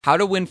how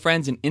to win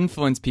friends and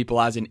influence people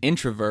as an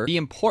introvert, the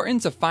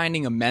importance of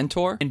finding a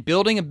mentor, and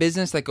building a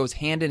business that goes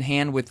hand in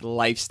hand with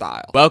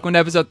lifestyle. Welcome to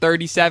episode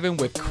 37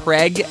 with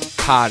Craig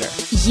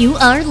Kotter. You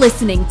are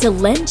listening to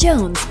Len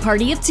Jones'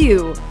 Party of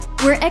Two,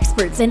 where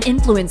experts and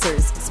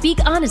influencers speak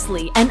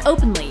honestly and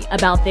openly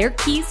about their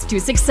keys to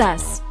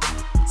success.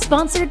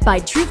 Sponsored by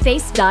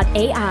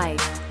TrueFace.ai,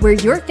 where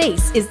your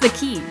face is the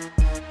key.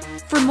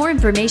 For more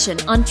information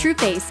on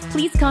TrueFace,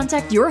 please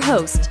contact your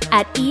host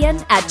at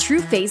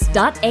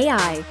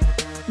ian@trueface.ai.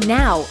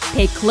 Now,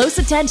 pay close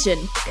attention,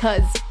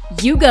 cause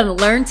you gonna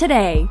learn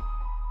today.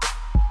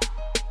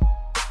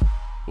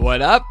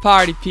 What up,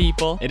 party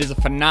people? It is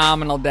a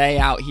phenomenal day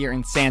out here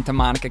in Santa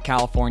Monica,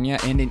 California,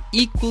 and an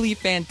equally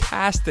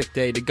fantastic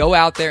day to go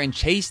out there and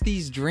chase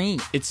these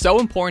dreams. It's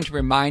so important to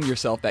remind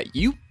yourself that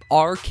you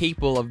are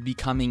capable of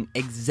becoming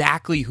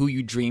exactly who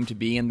you dream to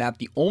be, and that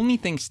the only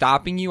thing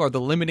stopping you are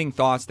the limiting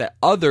thoughts that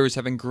others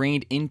have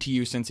ingrained into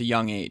you since a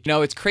young age. You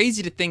know, it's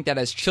crazy to think that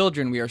as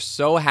children we are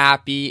so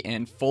happy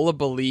and full of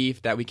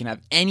belief that we can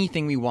have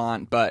anything we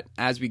want, but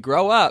as we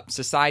grow up,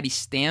 society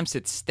stamps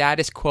its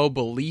status quo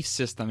belief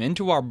system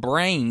into our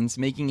brains,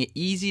 making it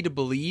easy to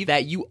believe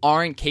that you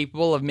aren't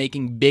capable of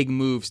making big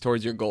moves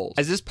towards your goals.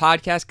 As this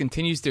podcast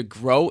continues to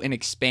grow and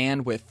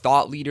expand with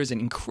thought leaders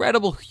and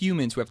incredible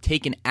humans who have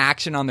taken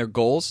action on their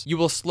goals, you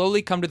will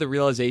slowly come to the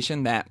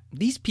realization that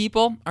these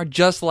people are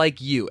just like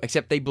you,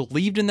 except they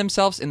believed in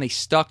themselves and they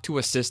stuck to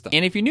a system.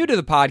 And if you're new to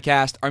the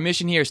podcast, our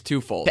mission here is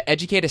twofold: to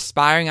educate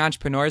aspiring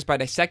entrepreneurs by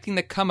dissecting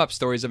the come-up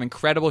stories of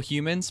incredible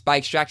humans, by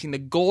extracting the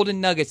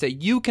golden nuggets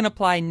that you can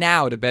apply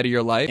now to better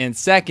your life. And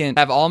second,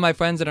 have all my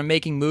friends that are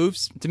making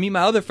moves to meet my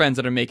other friends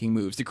that are making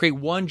moves, to create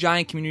one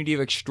giant community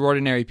of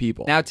extraordinary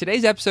people. Now,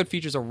 today's episode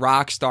features a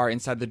rock star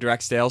inside the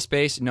direct sales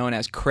space known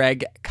as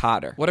Craig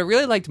Kotter. What I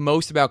really liked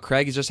most about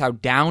Craig is just how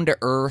down to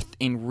earth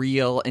and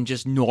real and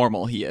just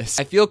normal he is.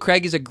 I feel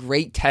Craig is a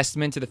great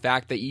testament to the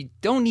fact that you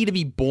don't need to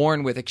be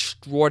born with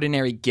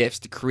extraordinary gifts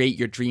to create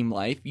your dream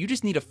life. You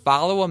just need to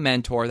follow a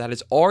mentor that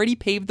has already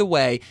paved the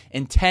way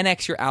and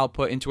 10x your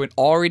output into an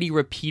already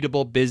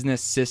repeatable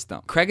business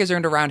system. Craig has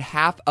earned around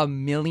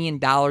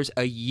 $500,000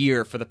 a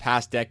year for the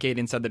past decade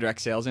inside the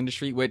direct sales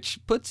industry, which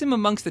puts him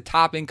amongst the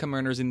top income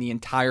earners in the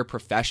entire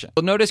profession.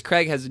 You'll notice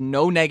Craig has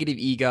no negative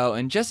ego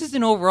and just is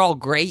an overall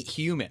great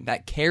human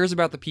that cares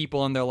about the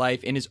people in their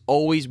life and is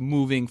always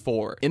moving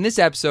forward. In this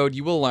episode,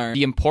 you will learn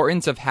the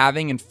importance of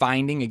having and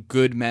finding a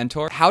good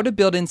mentor, how to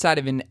build inside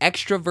of an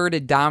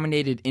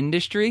extroverted-dominated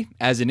industry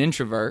as an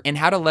introvert, and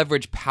how to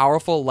leverage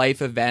powerful life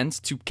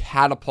events to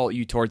catapult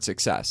you towards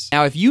success.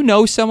 Now, if you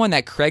know someone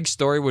that Craig's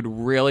story would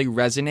really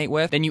resonate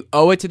with, then you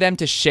owe it to them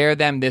to share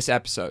them this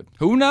episode.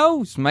 Who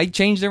knows? Might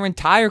change their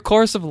entire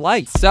course of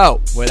life.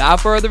 So, without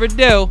further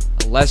ado,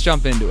 let's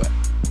jump into it.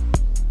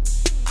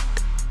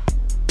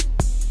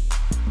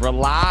 We're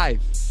live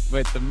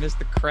with the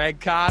Mr.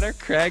 Craig Kotter.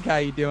 Craig, how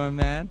you doing,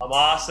 man? I'm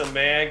awesome,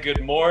 man.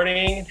 Good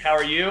morning. How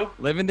are you?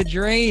 Living the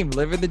dream,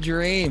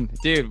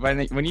 dude.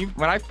 When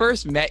I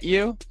first met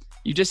you,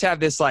 you just have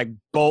this like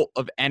bolt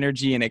of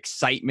energy and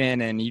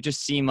excitement, and you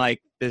just seem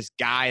like this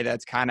guy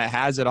that's kind of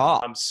has it all.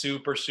 I'm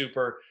super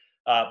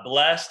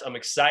blessed. I'm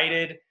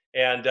excited,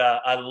 and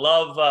I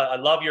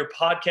love your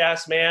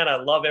podcast, man. I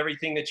love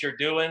everything that you're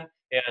doing,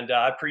 and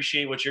I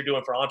appreciate what you're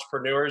doing for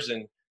entrepreneurs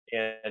and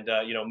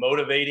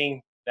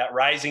motivating that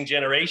rising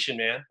generation,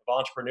 man, of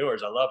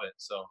entrepreneurs. I love it.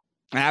 So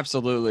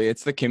absolutely.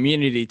 It's the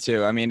community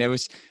too. I mean, it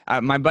was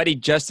my buddy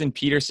Justin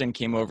Peterson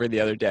came over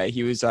the other day.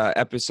 He was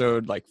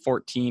episode like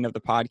 14 of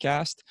the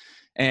podcast,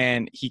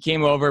 and he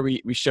came over.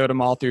 We showed him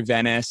all through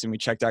Venice, and we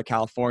checked out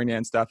California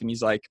and stuff. And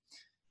he's like,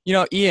 you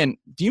know, Ian,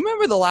 do you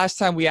remember the last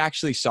time we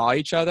actually saw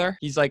each other?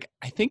 He's like,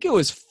 I think it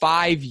was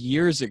 5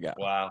 years ago.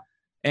 Wow.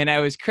 And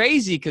I was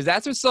crazy because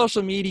that's what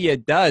social media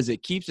does.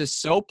 It keeps us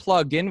so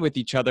plugged in with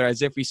each other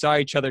as if we saw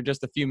each other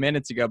just a few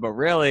minutes ago, but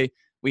really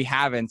we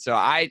haven't. So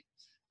I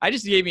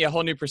just gave me a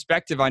whole new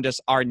perspective on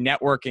just our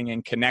networking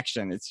and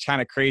connection. It's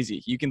kind of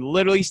crazy. You can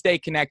literally stay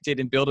connected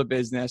and build a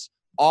business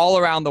all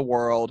around the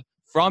world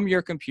from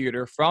your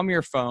computer, from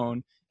your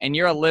phone, and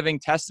you're a living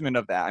testament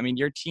of that. I mean,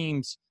 your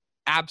team's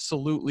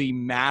absolutely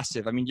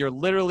massive. I mean, you're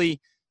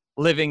literally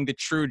living the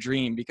true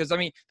dream, because I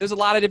mean, there's a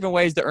lot of different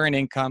ways to earn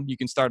income. You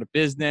can start a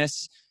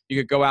business. You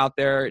could go out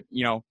there,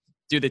 you know,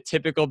 do the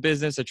typical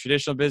business, a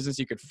traditional business.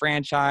 You could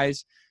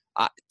franchise.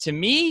 To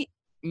me,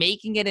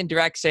 making it in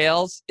direct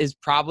sales is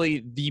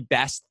probably the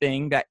best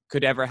thing that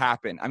could ever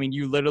happen. I mean,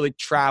 you literally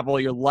travel.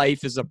 Your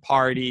life is a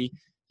party.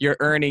 You're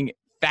earning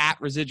fat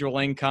residual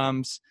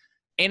incomes.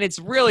 And it's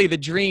really the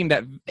dream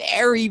that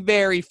very,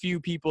 very few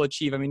people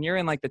achieve. I mean, you're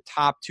in like the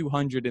top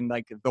 200 in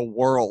like the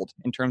world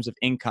in terms of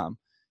income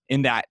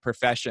in that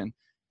profession.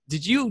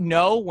 Did you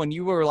know when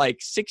you were like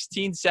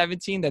 16,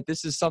 17 that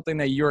this is something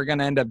that you were going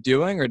to end up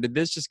doing? Or did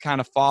this just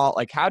kind of fall?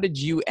 Like, how did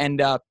you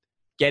end up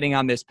getting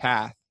on this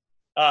path?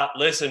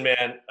 Listen,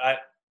 man,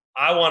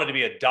 I wanted to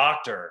be a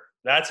doctor.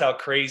 That's how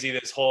crazy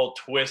this whole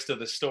twist of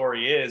the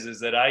story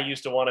is that I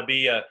used to want to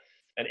be an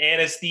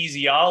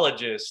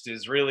anesthesiologist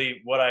is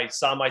really what I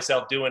saw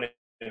myself doing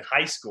in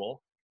high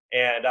school.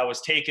 And I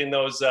was taking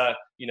those,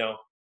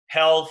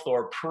 health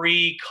or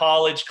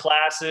pre-college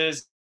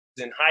classes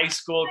in high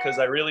school because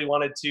I really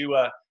wanted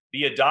to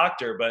be a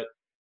doctor. But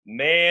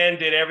man,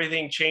 did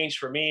everything change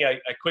for me. I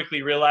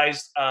quickly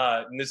realized,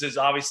 and this is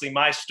obviously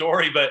my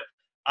story, but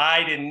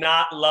I did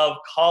not love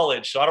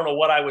college. So I don't know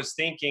what I was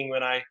thinking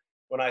when I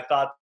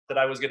thought that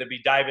I was going to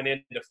be diving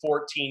into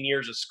 14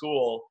 years of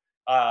school.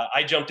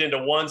 I jumped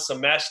into one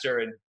semester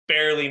and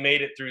barely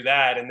made it through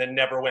that, and then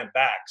never went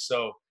back.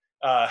 So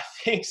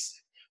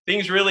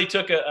things really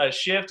took a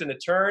shift and a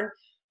turn.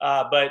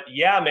 But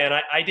yeah, man,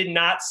 I did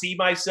not see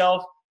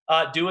myself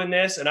doing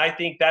this, and I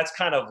think that's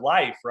kind of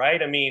life,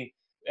 right? I mean,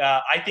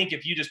 I think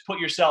if you just put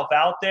yourself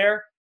out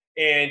there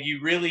and you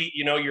really,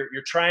 you're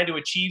trying to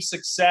achieve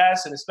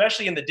success, and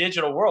especially in the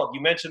digital world,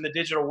 you mentioned the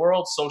digital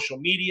world, social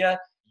media,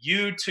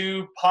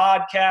 YouTube,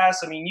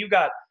 podcasts. I mean, you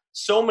got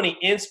so many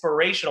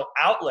inspirational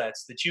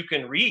outlets that you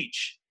can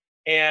reach.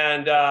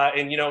 And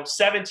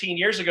 17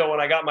 years ago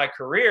when I got my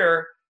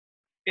career,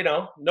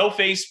 no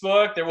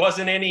Facebook, there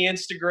wasn't any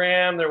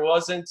Instagram, there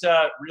wasn't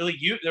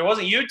there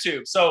wasn't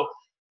YouTube. So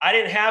I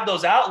didn't have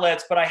those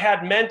outlets, but I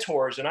had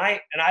mentors, and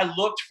I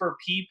looked for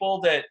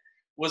people that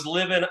was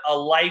living a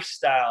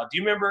lifestyle. Do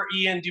you remember,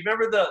 Ian? Do you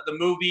remember the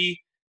movie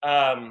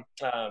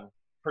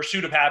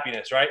Pursuit of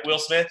Happiness? Right, Will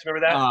Smith.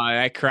 Remember that? Oh,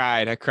 I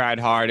cried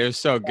hard. It was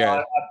so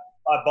good.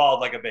 I bawled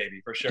like a baby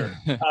for sure.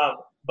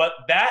 But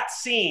that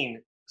scene.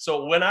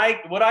 So what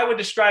I would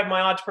describe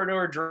my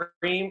entrepreneur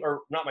dream,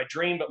 or not my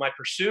dream, but my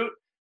pursuit,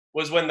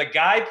 was when the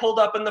guy pulled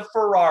up in the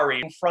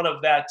Ferrari in front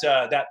of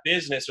that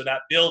business or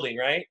that building,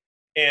 right?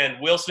 And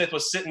Will Smith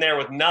was sitting there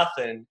with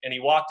nothing, and he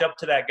walked up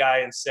to that guy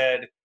and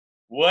said,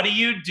 "What do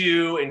you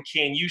do, and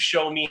can you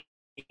show me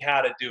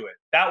how to do it?"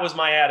 That was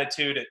my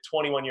attitude at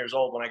 21 years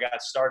old when I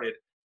got started,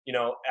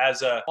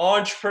 as an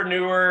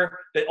entrepreneur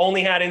that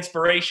only had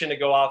inspiration to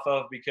go off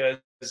of because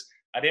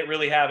I didn't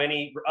really have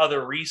any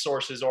other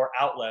resources or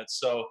outlets.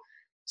 So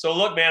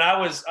look, man, I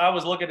was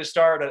looking to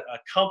start a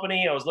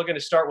company. I was looking to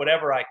start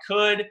whatever I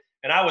could,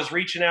 and I was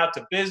reaching out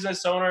to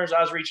business owners. I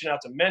was reaching out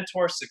to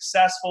mentors,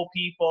 successful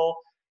people.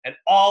 And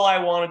all I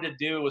wanted to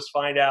do was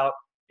find out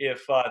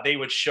if they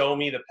would show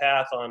me the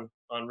path on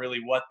really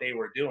what they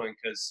were doing,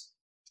 because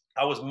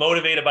I was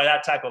motivated by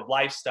that type of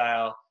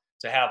lifestyle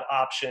to have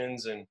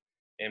options and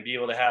be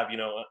able to have, an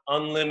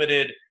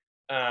unlimited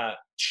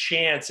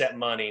chance at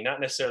money, not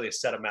necessarily a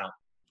set amount.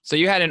 So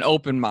you had an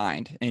open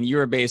mind, and you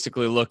were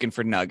basically looking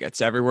for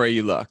nuggets everywhere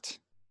you looked.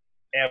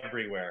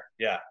 Everywhere,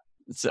 yeah.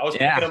 So, I was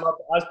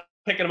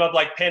picking them up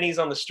like pennies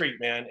on the street,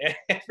 man.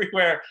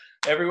 Everywhere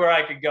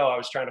I could go, I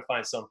was trying to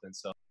find something.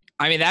 So,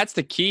 I mean, that's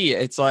the key.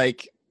 It's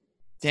like,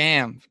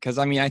 damn, because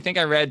I mean, I think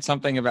I read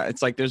something about,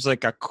 it's like there's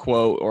like a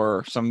quote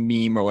or some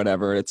meme or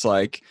whatever. It's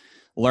like,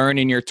 learn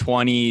in your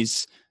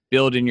 20s,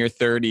 build in your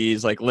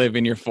 30s, like live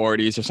in your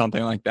 40s or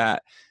something like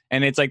that.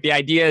 And it's like the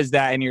idea is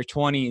that in your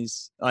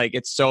 20s, like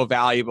it's so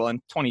valuable,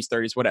 in 20s,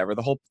 30s, whatever.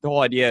 The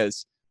whole idea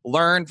is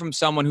learn from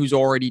someone who's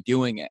already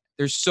doing it.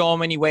 There's so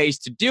many ways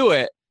to do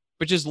it,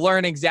 but just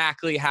learn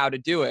exactly how to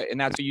do it. And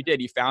that's what you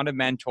did. You found a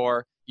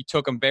mentor. You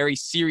took them very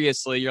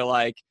seriously. You're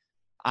like,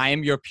 I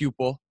am your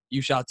pupil.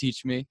 You shall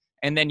teach me.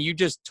 And then you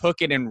just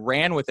took it and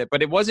ran with it.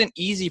 But it wasn't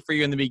easy for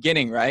you in the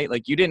beginning, right?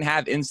 Like you didn't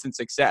have instant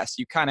success.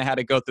 You kind of had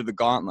to go through the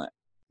gauntlet.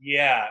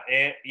 Yeah.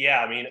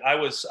 I mean, I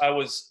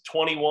was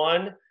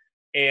 21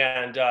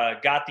 and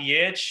got the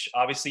itch.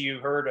 Obviously you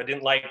heard I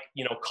didn't like,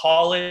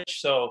 college.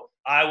 So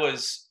I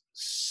was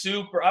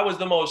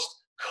the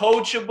most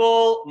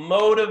coachable,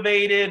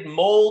 motivated,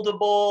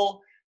 moldable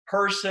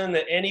person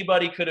that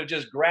anybody could have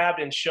just grabbed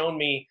and shown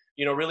me,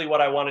 really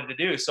what I wanted to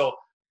do. So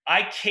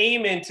I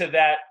came into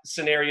that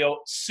scenario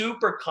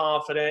super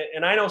confident.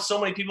 And I know so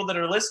many people that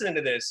are listening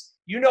to this,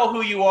 you know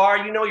who you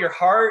are, your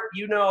heart,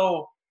 you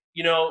got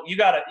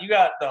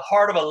the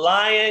heart of a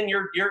lion.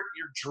 You're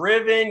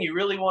driven. You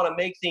really want to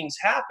make things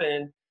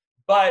happen.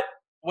 But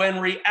when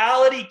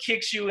reality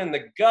kicks you in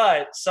the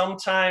gut,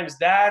 sometimes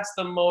that's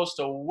the most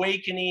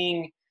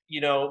awakening,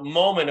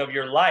 moment of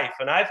your life.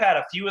 And I've had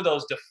a few of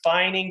those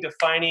defining,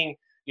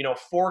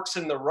 forks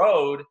in the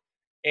road.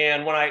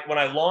 And when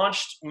I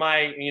launched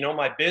my,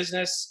 my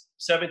business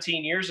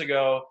 17 years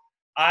ago,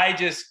 I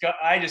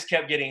just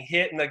kept getting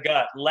hit in the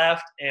gut,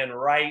 left and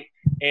right.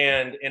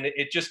 And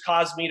it just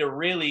caused me to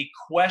really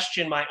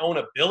question my own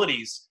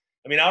abilities.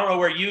 I mean, I don't know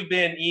where you've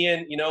been,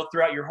 Ian,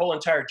 throughout your whole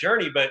entire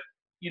journey, but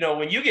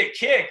when you get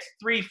kicked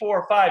 3,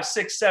 4, 5,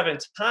 6, 7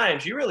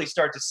 times, you really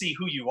start to see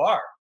who you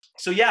are.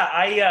 So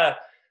yeah,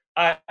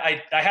 I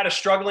had a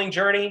struggling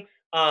journey.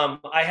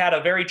 I had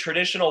a very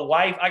traditional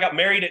wife. I got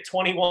married at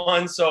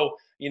 21. So,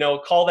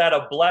 call that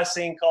a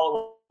blessing, call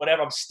it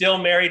whatever. I'm still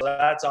married.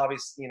 That's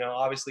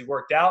obviously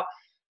worked out.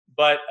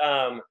 But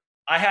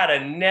I had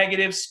a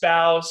negative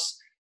spouse.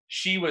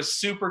 She was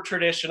super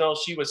traditional.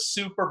 She was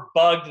super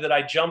bugged that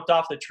I jumped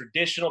off the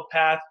traditional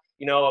path,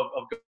 of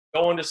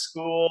going to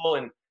school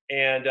and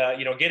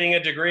getting a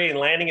degree and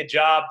landing a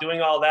job,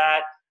 doing all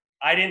that.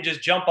 I didn't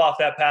just jump off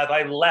that path.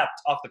 I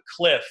leapt off the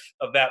cliff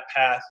of that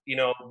path,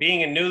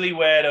 being a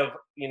newlywed of,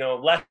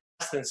 less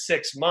than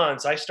 6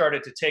 months, I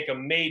started to take a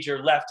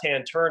major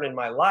left-hand turn in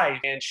my life.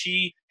 And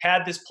she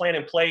had this plan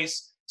in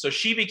place. So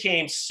she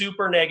became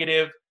super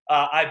negative.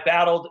 I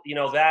battled,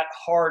 that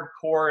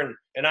hardcore.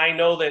 And I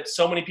know that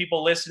so many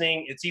people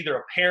listening, it's either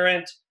a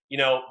parent,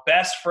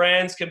 best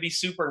friends can be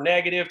super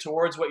negative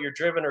towards what your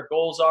driven or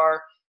goals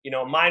are.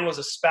 Mine was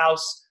a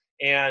spouse,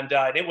 and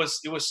it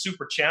was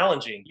super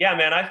challenging. Yeah,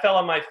 man, I fell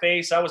on my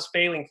face. I was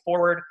failing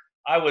forward.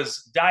 I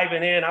was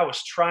diving in. I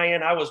was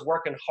trying. I was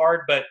working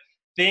hard, but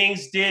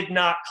things did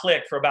not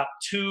click for about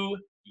 2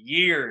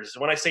 years.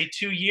 When I say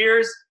 2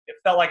 years, it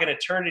felt like an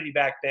eternity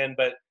back then.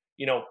 But,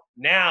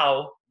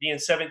 now being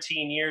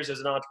 17 years as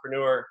an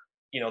entrepreneur,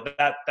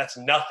 that's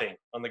nothing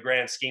on the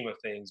grand scheme of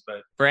things.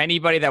 But for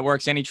anybody that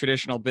works any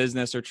traditional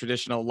business or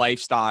traditional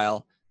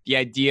lifestyle, the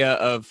idea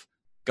of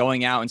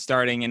going out and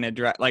starting in a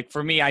direct, like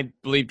for me, I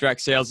believe direct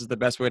sales is the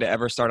best way to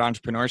ever start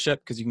entrepreneurship,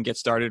 because you can get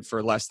started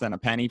for less than a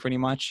penny pretty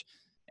much.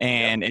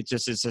 And It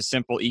just is a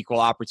simple equal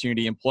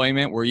opportunity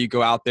employment where you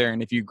go out there,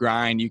 and if you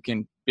grind, you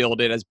can build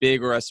it as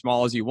big or as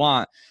small as you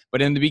want.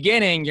 But in the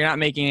beginning, you're not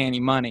making any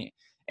money.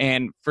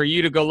 And for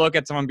you to go look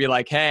at someone and be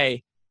like,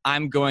 hey,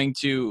 I'm going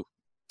to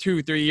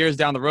 2-3 years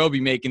down the road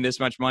be making this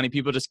much money,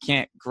 people just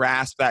can't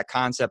grasp that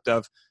concept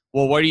of,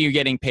 well, what are you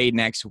getting paid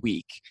next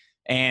week?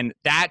 And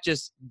that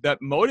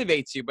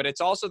motivates you. But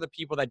it's also the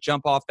people that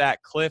jump off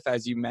that cliff,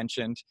 as you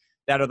mentioned,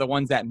 that are the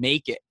ones that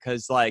make it,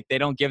 because they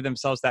don't give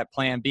themselves that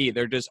plan B.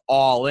 They're just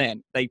all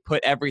in. They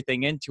put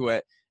everything into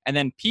it. And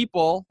then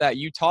people that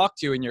you talk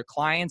to and your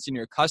clients and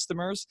your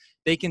customers,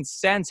 they can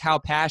sense how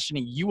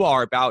passionate you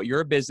are about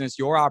your business,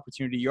 your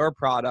opportunity, your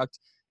product,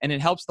 and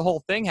it helps the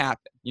whole thing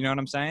happen. You know what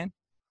I'm saying?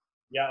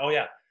 yeah, oh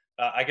yeah,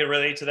 I can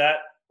relate to that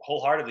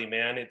wholeheartedly,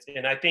 man.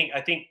 I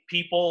think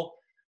people,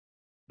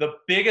 the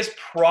biggest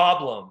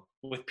problem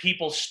with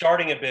people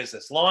starting a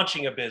business,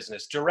 launching a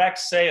business, direct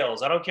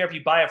sales, I don't care if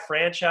you buy a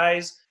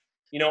franchise,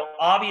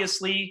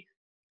 obviously,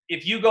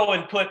 if you go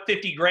and put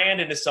 50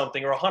 grand into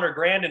something or 100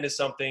 grand into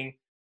something,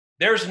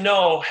 there's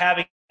no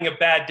having a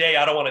bad day,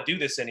 I don't want to do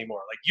this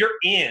anymore. Like, you're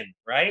in,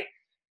 right?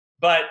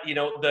 But,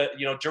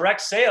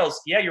 direct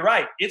sales, yeah, you're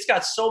right. It's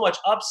got so much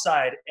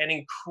upside and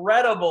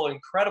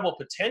incredible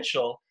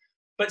potential.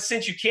 But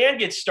since you can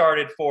get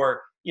started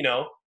for,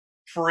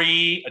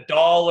 free,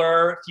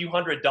 $1, a few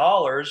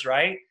 $100s,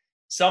 right?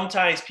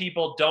 Sometimes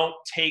people don't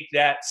take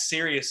that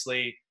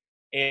seriously,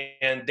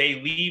 and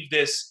they leave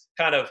this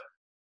kind of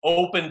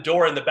open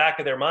door in the back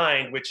of their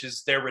mind, which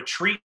is their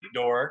retreat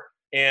door.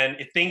 And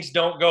if things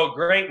don't go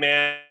great,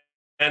 man,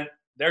 and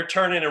they're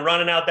turning and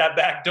running out that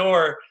back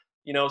door,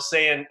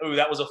 saying, "Ooh,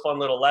 that was a fun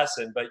little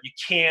lesson." But you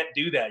can't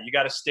do that. You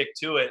got to stick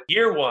to it.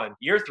 Year 1,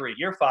 year 3,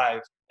 year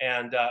 5,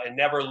 and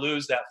never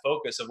lose that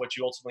focus of what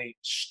you ultimately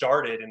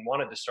started and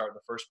wanted to start in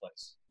the first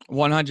place.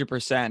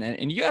 100%.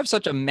 And you have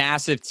such a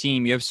massive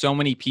team. You have so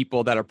many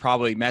people that are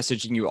probably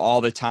messaging you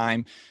all the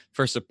time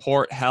for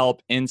support,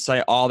 help,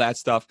 insight, all that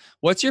stuff.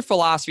 What's your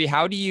philosophy?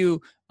 How are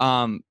you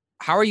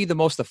the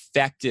most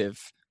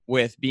effective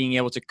with being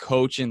able to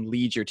coach and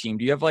lead your team?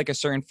 Do you have a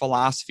certain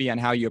philosophy on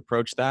how you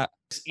approach that?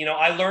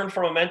 I learned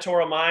from a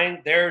mentor of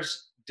mine,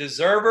 there's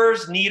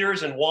deservers,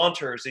 needers, and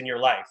wanters in your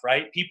life,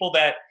 right? People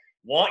that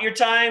want your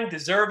time,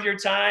 deserve your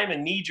time,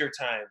 and need your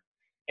time.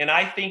 And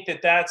I think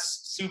that that's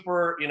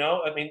super,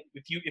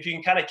 if you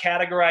can kind of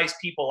categorize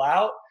people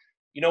out,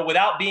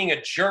 without being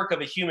a jerk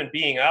of a human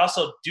being. I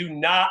also do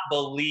not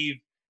believe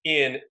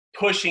in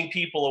pushing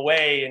people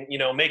away and,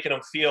 making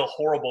them feel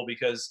horrible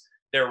because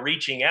they're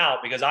reaching out,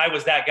 because I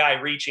was that guy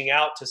reaching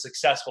out to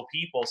successful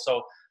people.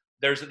 So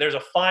there's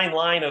a fine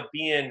line of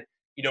being,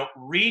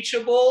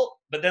 reachable,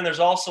 but then there's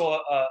also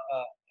a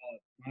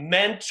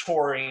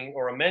mentoring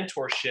or a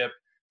mentorship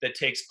that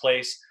takes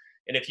place.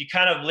 And if you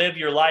kind of live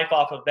your life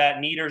off of that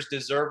needers,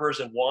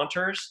 deservers, and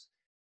wanters,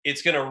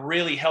 it's going to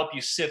really help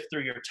you sift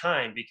through your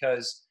time,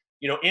 because,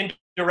 in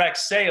direct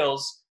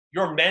sales,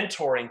 you're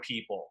mentoring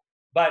people.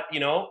 But,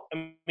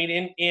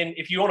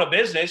 if you own a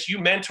business, you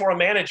mentor a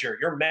manager,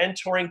 you're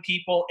mentoring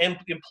people and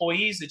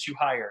employees that you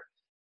hire.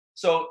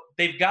 So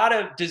they've got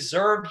to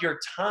deserve your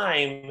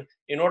time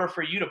in order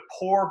for you to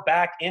pour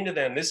back into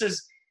them. This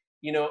is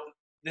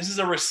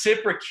a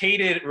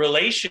reciprocated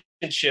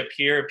relationship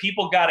here.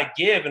 People got to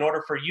give in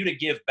order for you to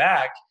give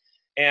back.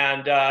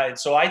 And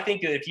so I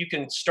think that if you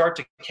can start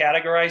to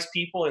categorize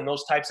people in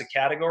those types of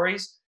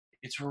categories,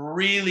 it's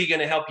really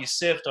going to help you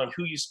sift on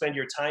who you spend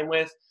your time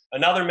with.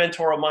 Another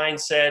mentor of mine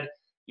said,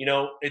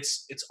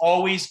 it's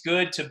always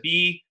good to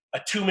be a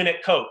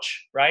 2-minute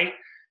coach, right?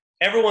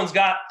 Everyone's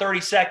got 30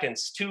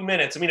 seconds, 2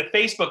 minutes. A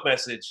Facebook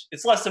message,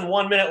 it's less than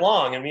 1 minute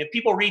long. If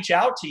people reach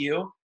out to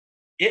you,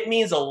 it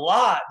means a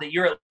lot that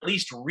you're at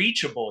least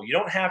reachable. You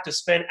don't have to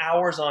spend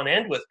hours on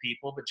end with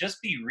people, but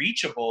just be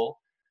reachable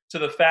to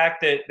the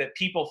fact that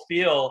people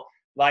feel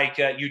like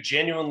you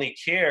genuinely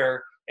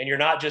care, and you're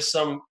not just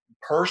some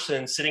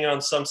person sitting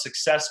on some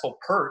successful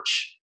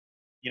perch,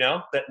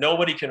 that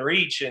nobody can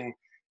reach. And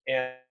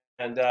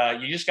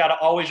you just got to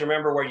always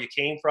remember where you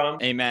came from.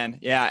 Amen.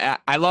 Yeah.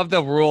 I love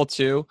the rule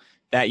too.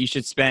 that you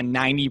should spend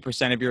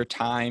 90% of your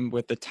time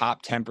with the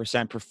top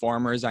 10%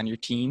 performers on your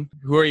team.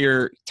 Who are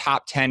your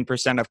top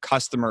 10% of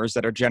customers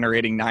that are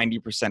generating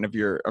 90% of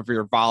your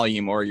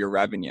volume or your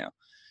revenue?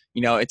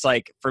 You know, it's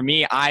like, for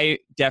me, I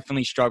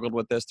definitely struggled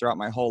with this throughout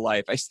my whole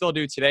life. I still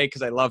do today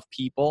because I love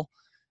people.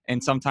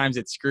 And sometimes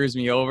it screws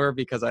me over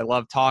because I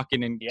love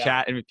talking and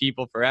chatting with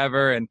people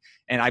forever. And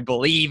I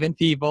believe in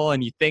people,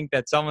 and you think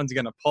that someone's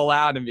going to pull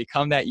out and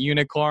become that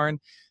unicorn.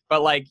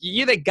 But like,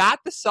 you either got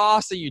the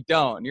sauce or you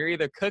don't. You're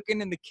either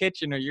cooking in the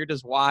kitchen or you're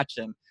just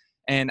watching.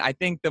 And I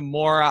think the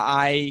more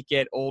I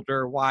get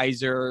older,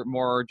 wiser,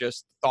 more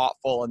just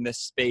thoughtful in this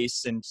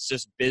space and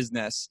just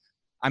business,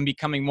 I'm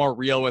becoming more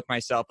real with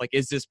myself. Like,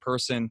 is this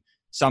person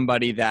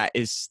somebody that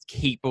is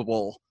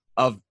capable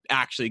of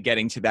actually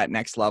getting to that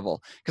next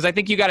level? Because I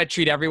think you got to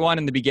treat everyone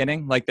in the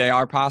beginning like they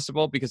are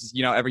possible, because,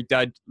 you know, every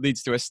dud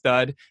leads to a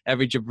stud,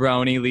 every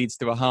jabroni leads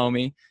to a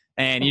homie,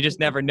 and you just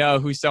never know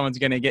who someone's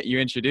going to get you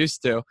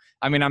introduced to.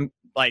 I mean,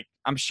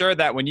 I'm sure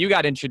that when you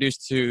got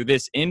introduced to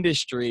this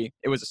industry,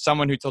 it was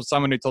someone who told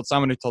someone who told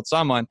someone who told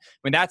someone. I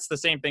mean, that's the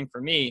same thing for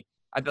me.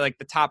 I feel like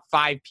the top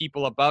 5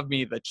 people above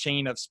me, the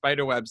chain of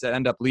spider webs that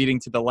end up leading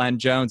to the Len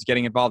Jones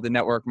getting involved in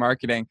network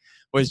marketing,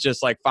 was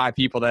just like 5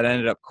 people that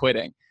ended up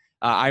quitting.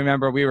 I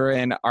remember we were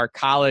in our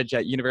college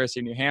at University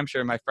of New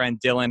Hampshire. My friend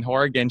Dylan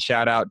Horgan,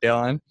 shout out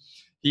Dylan.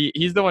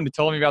 He's the one who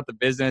told me about the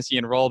business. He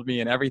enrolled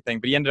me and everything,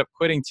 but he ended up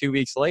quitting 2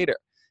 weeks later.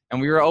 And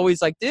we were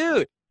always like,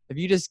 dude, if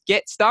you just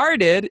get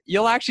started,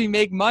 you'll actually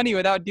make money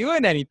without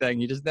doing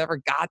anything. You just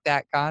never got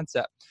that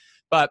concept.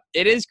 But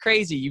it is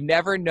crazy. You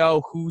never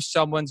know who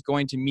someone's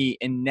going to meet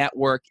and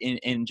network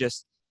and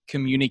just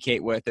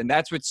communicate with. And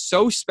that's what's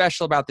so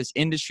special about this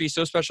industry,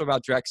 so special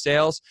about direct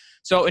sales.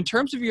 So in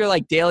terms of your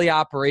like daily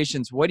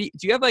operations, do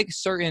you have like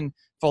certain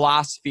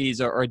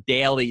philosophies or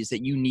dailies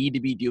that you need to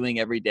be doing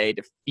every day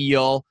to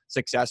feel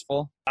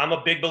successful? I'm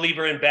a big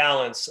believer in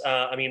balance.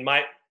 I mean,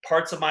 my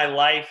parts of my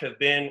life have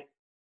been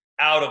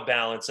out of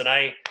balance, and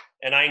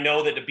I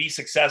know that to be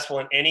successful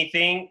in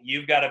anything,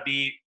 you've got to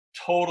be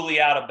totally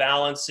out of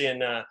balance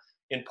in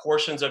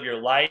portions of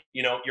your life.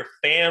 You know, your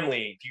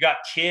family, if you got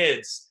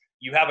kids,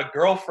 you have a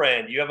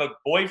girlfriend, you have a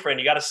boyfriend,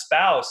 you got a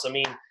spouse. I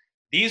mean,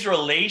 these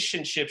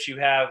relationships you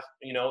have,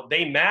 you know,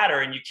 they matter,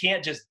 and you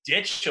can't just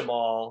ditch them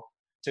all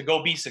to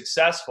go be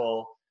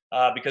successful,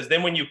 because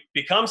then when you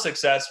become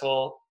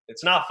successful,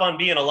 it's not fun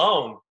being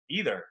alone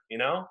either, you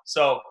know?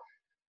 So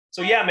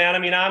yeah, man, I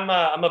mean, I'm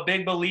a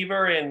big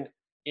believer in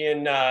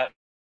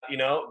you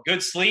know,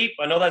 good sleep.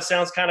 I know that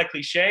sounds kind of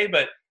cliche,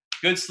 but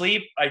good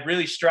sleep. I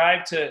really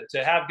strive to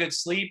have good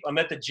sleep. I'm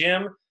at the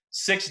gym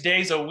 6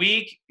 days a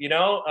week, you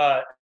know,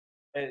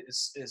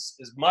 as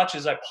much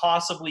as I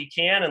possibly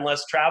can,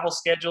 unless travel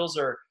schedules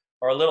are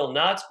a little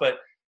nuts. But,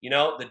 you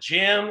know, the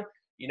gym,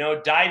 you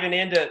know, diving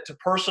into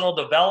personal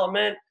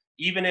development,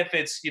 even if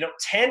it's, you know,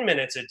 10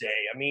 minutes a day.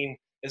 I mean,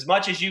 as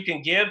much as you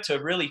can give to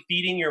really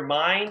feeding your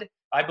mind,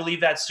 I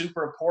believe that's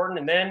super important.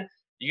 And then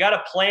you got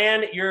to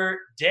plan your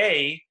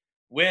day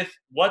with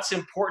what's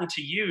important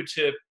to you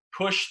to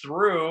push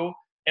through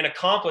and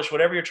accomplish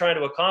whatever you're trying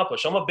to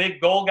accomplish. I'm a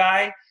big goal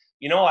guy.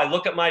 You know, I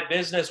look at my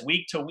business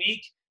week to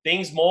week.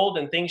 Things mold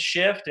and things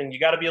shift, and you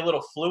got to be a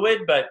little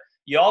fluid, but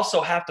you also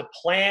have to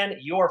plan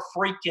your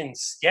freaking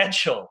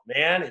schedule,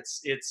 man.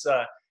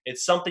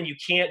 It's something you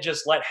can't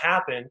just let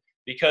happen,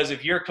 because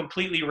if you're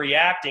completely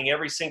reacting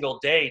every single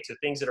day to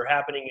things that are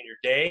happening in your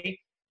day,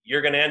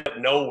 you're going to end up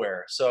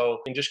nowhere. So,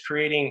 in just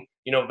creating,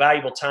 you know,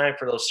 valuable time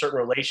for those certain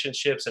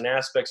relationships and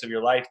aspects of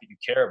your life that you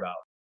care about.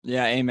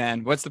 Yeah,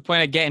 amen. What's the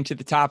point of getting to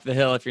the top of the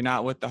hill if you're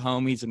not with the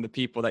homies and the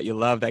people that you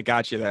love that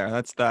got you there?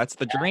 That's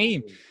the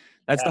dream.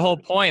 That's the whole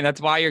point. That's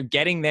why you're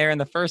getting there in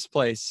the first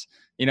place.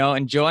 You know,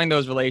 enjoying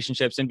those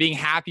relationships and being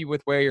happy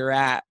with where you're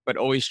at, but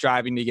always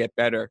striving to get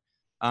better.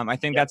 I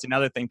think that's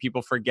another thing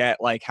people forget,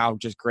 like how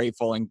just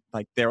grateful and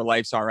like their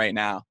lives are right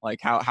now, like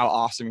how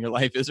awesome your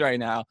life is right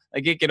now.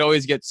 Like it could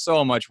always get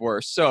so much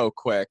worse so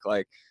quick.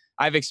 Like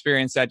I've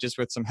experienced that just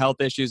with some health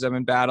issues I've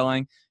been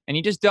battling, and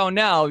you just don't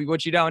know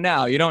what you don't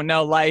know. You don't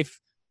know life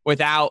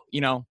without,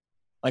 you know,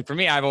 like for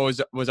me,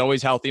 was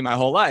always healthy my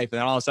whole life. And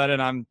then all of a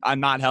sudden I'm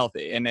not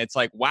healthy. And it's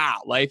like,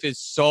 wow, life is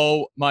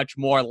so much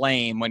more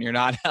lame when you're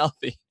not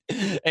healthy.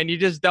 And you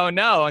just don't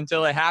know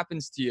until it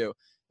happens to you.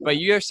 But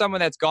you're someone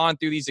that's gone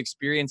through these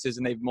experiences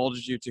and they've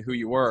molded you to who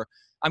you were.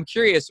 I'm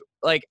curious,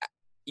 like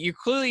you're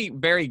clearly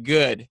very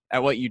good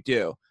at what you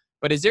do,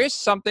 but is there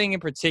something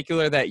in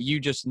particular that you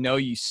just know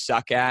you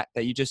suck at,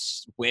 that you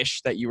just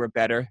wish that you were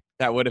better,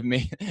 that would have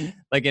made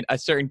like a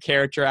certain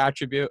character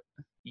attribute?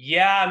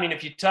 Yeah, I mean,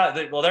 if you talk,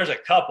 well, there's a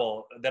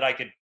couple that I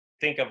could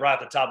think of right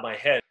off the top of my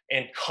head,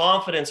 and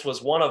confidence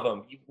was one of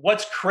them.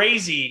 What's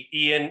crazy,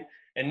 Ian,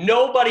 and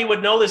nobody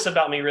would know this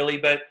about me really,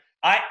 but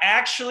I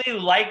actually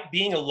like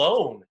being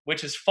alone,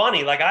 which is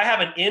funny. Like I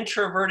have an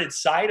introverted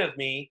side of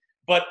me,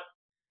 but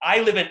I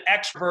live an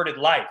extroverted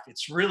life.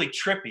 It's really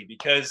trippy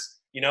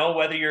because, you know,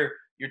 whether you're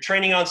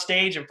training on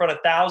stage in front of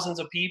thousands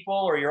of people,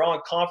 or you're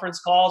on conference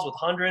calls with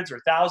hundreds or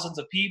thousands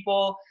of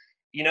people,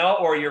 you know,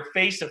 or you're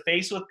face to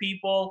face with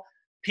people,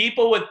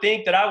 people would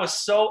think that I was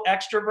so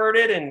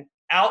extroverted and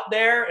out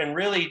there and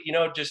really,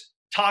 just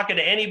talking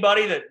to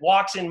anybody that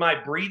walks in my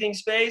breathing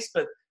space,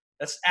 but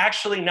that's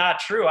actually not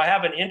true. I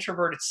have an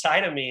introverted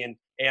side of me,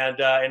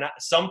 and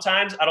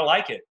sometimes I don't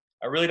like it.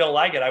 I really don't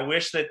like it. I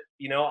wish that,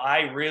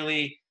 I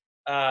really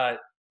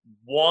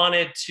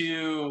wanted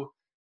to,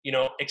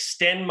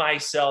 extend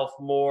myself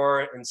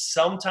more. And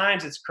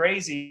sometimes it's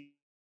crazy,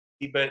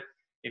 but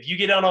if you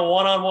get on a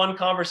one-on-one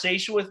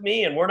conversation with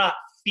me and we're not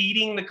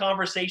feeding the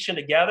conversation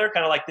together,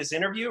 kind of like this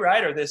interview,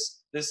 right? Or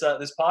this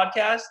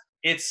podcast,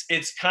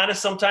 it's kind of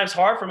sometimes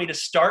hard for me to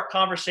start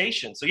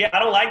conversation. So yeah, I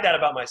don't like that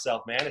about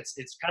myself, man.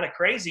 It's kind of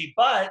crazy,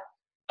 but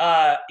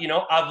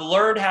I've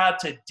learned how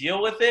to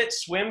deal with it,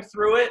 swim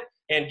through it,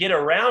 and get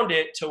around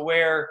it to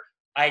where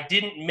I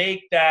didn't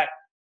make that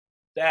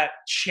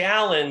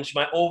challenge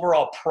my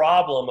overall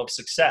problem of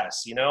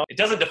success. It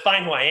doesn't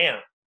define who I am,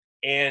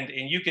 and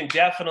you can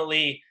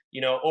definitely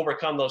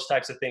overcome those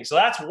types of things. So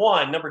that's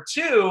one. Number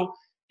two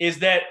is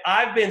that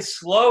I've been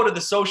slow to the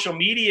social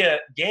media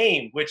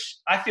game, which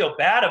I feel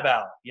bad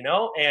about,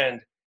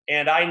 and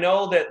I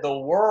know that the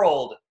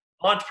world,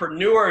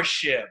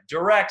 entrepreneurship,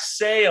 direct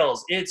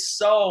sales, it's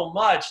so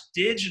much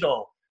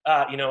digital,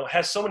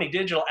 has so many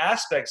digital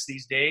aspects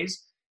these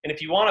days. And if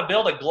you want to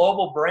build a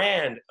global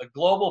brand, a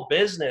global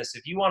business,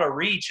 if you want to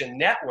reach and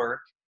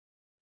network,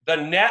 the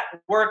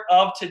network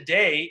of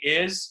today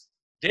is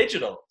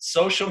digital,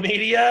 social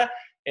media,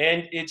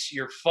 and it's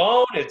your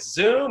phone, it's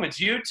Zoom, it's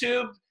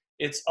YouTube,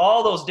 it's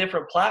all those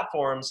different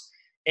platforms.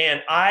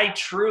 And I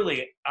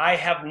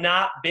have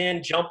not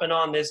been jumping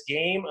on this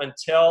game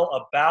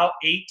until about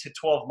 8 to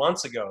 12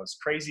 months ago, as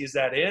crazy as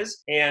that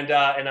is. And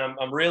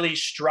I'm really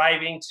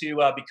striving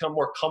to become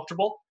more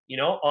comfortable,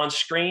 on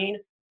screen,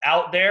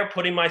 out there,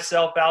 putting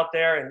myself out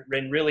there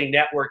and really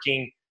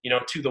networking,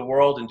 to the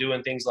world and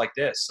doing things like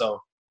this. So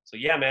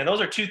yeah, man,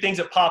 those are two things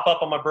that pop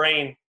up on my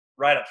brain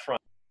right up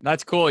front.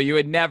 That's cool. You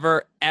would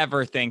never,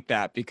 ever think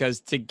that,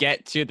 because to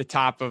get to the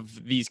top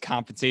of these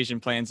compensation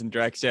plans and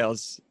direct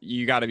sales,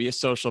 you got to be a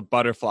social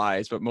butterfly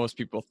is what most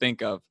people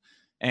think of.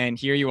 And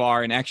here you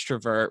are, an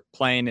extrovert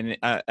playing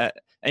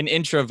an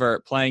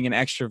introvert playing an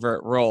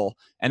extrovert role.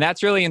 And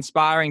that's really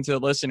inspiring to the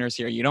listeners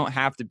here. You don't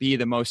have to be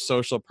the most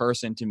social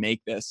person to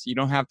make this. You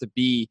don't have to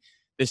be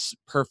this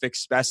perfect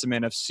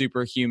specimen of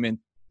superhuman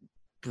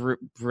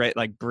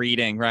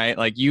breeding, right?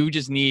 Like, you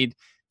just need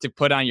to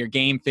put on your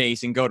game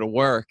face and go to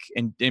work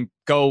and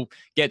go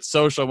get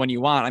social when you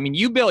want. I mean,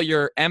 you built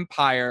your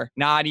empire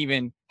not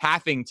even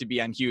having to be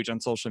huge on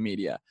social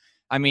media.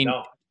 I mean,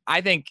 no.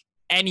 I think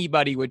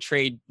anybody would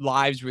trade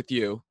lives with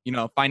you,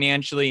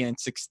 financially and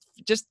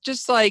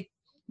just like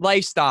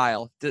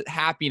lifestyle,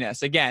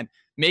 happiness. Again,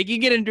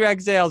 making it in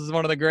direct sales is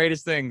one of the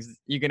greatest things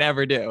you can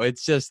ever do.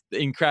 It's just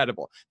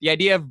incredible. The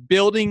idea of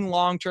building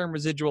long-term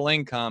residual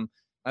income,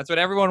 that's what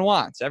everyone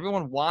wants.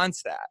 Everyone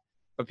wants that.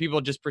 But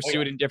people just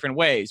pursue it in different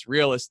ways,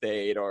 real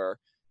estate or,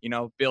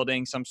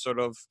 building some sort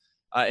of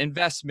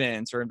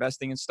investments or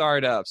investing in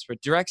startups.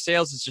 But direct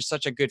sales is just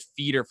such a good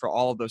feeder for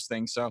all of those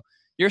things. So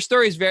your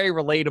story is very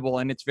relatable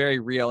and it's very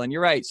real. And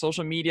you're right.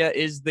 Social media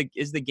is the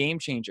game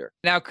changer.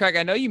 Now, Craig,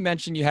 I know you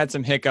mentioned you had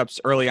some hiccups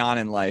early on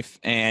in life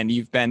and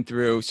you've been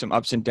through some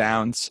ups and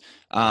downs.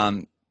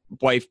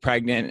 Wife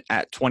pregnant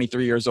at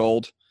 23 years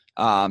old.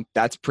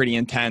 That's pretty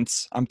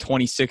intense. I'm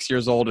 26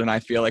 years old and I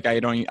feel like I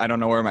don't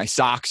know where my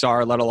socks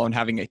are, let alone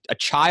having a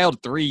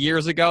child 3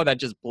 years ago. That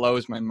just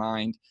blows my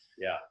mind.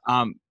 Yeah.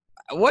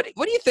 What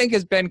do you think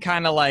has been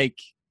kind of like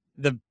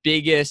the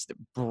biggest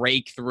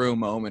breakthrough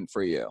moment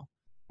for you,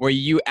 where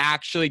you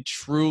actually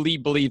truly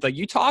believe, like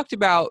you talked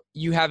about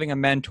you having a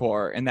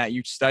mentor and that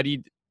you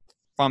studied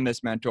from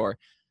this mentor,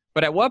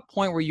 but at what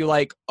point were you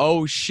like,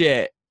 oh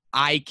shit,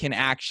 I can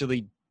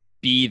actually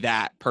be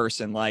that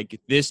person? Like,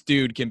 this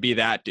dude can be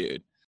that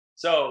dude.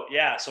 So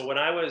yeah. So when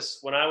I was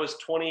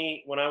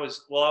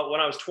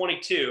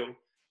 22,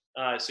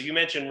 so you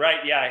mentioned, right?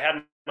 Yeah. I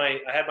had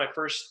my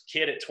first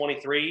kid at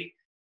 23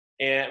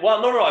 and no,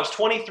 I was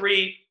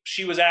 23.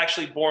 She was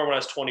actually born when I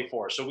was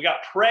 24. So we got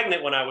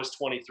pregnant when I was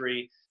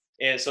 23.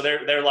 And so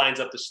there lines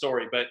up the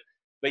story, but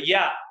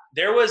yeah,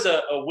 there was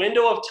a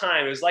window of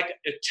time. It was like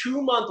a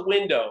 2-month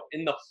window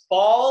in the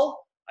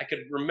fall. I could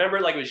remember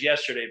it like it was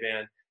yesterday,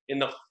 man. In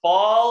the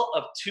fall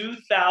of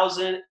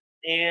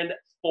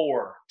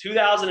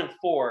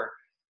 2004,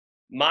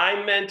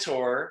 my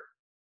mentor,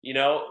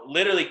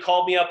 literally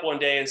called me up one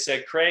day and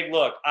said, Craig,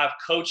 look, I've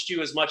coached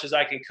you as much as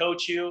I can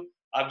coach you.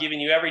 I've given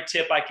you every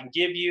tip I can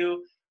give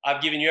you.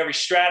 I've given you every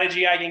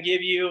strategy I can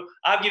give you.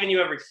 I've given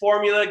you every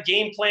formula,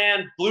 game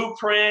plan,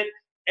 blueprint,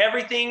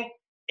 everything,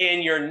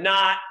 and you're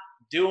not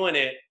doing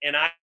it. And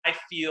I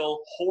feel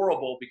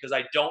horrible because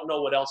I don't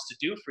know what else to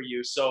do for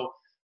you. So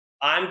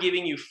I'm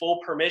giving you full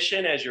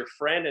permission as your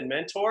friend and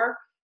mentor.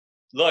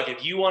 Look,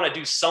 if you want to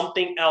do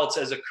something else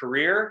as a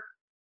career,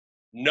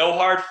 no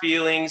hard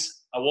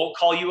feelings. I won't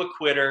call you a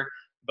quitter,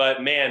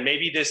 but man,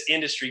 maybe this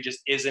industry just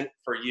isn't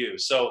for you.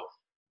 So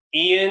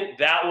Ian,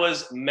 that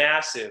was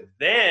massive.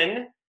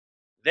 Then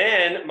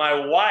my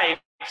wife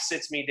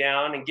sits me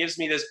down and gives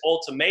me this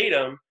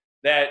ultimatum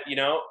that,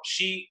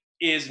 she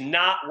is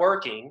not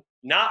working.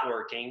 not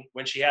working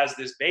when she has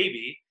this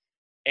baby,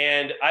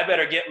 and I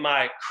better get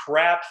my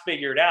crap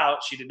figured out.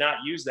 She did not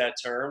use that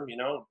term,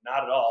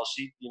 not at all.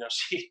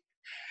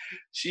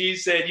 She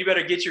said, you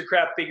better get your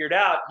crap figured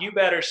out. You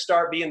better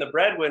start being the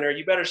breadwinner.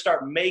 You better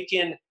start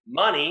making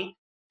money.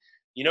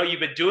 You've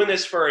been doing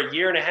this for a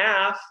year and a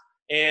half,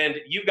 and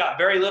you've got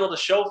very little to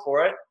show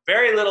for it,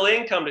 very little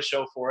income to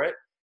show for it.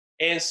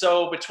 And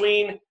so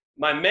between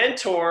my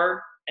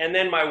mentor and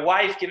then my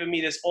wife giving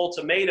me this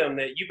ultimatum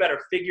that you better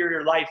figure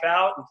your life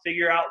out and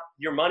figure out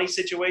your money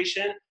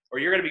situation, or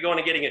you're going to be going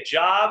and getting a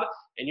job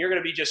and you're going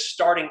to be just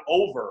starting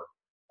over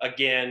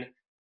again.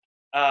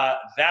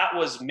 That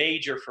was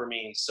major for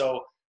me.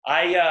 So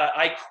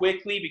I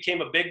quickly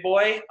became a big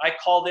boy. I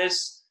call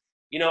this,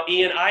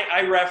 Ian,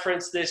 I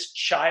reference this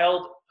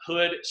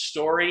childhood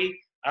story.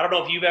 I don't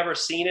know if you've ever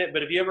seen it,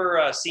 but have you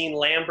ever seen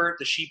Lambert,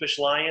 the Sheepish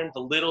Lion, the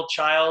little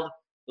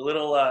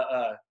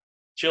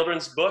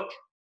children's book?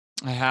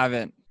 I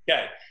haven't.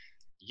 Okay.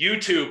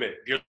 YouTube it.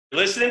 If you're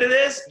listening to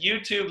this,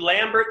 YouTube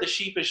Lambert, the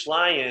Sheepish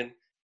Lion.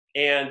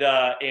 And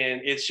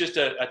it's just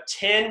a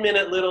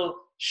 10-minute little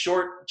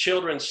short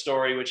children's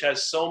story, which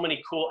has so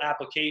many cool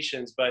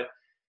applications. But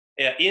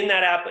in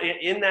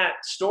that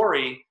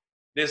story,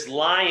 this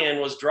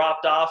lion was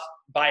dropped off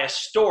by a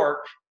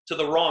stork to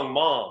the wrong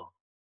mom,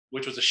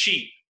 which was a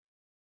sheep.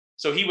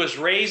 So he was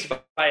raised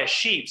by a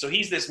sheep. So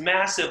he's this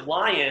massive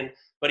lion,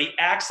 but he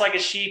acts like a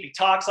sheep. He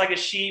talks like a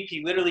sheep.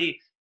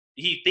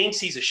 He thinks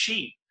he's a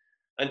sheep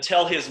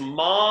until his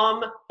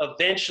mom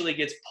eventually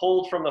gets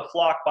pulled from the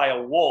flock by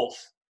a wolf,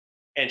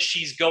 and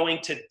she's going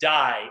to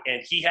die.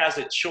 And he has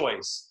a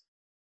choice: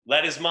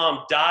 let his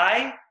mom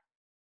die,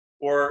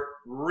 or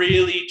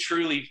really,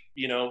 truly,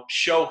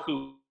 show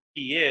who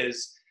he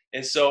is.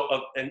 And so,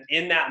 and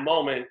in that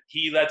moment,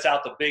 he lets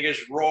out the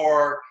biggest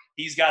roar.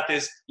 He's got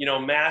this,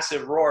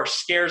 massive roar,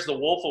 scares the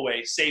wolf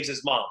away, saves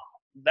his mom.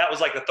 That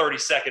was like the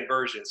 30-second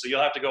version, so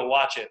you'll have to go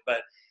watch it.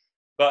 But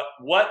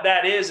what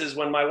that is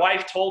when my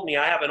wife told me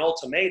I have an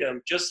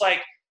ultimatum, just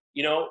like,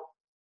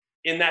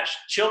 in that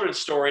children's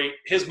story,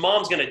 his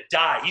mom's going to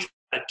die. He's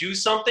going to do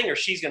something or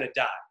she's going to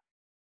die.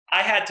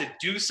 I had to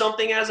do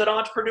something as an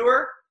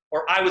entrepreneur,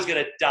 or I was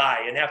going to die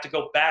and have to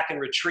go back and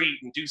retreat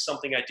and do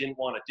something I didn't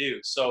want to do.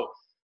 So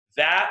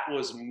that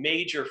was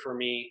major for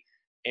me.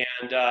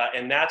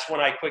 And that's when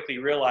I quickly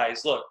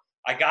realized, look,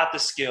 I got the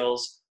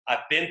skills. I've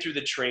been through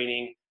the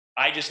training.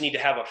 I just need to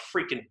have a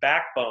freaking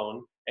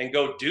backbone and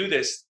go do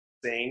this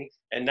thing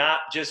and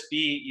not just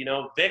be,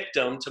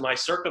 victim to my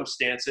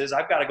circumstances.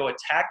 I've got to go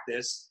attack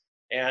this.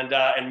 And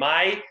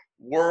my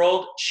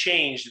world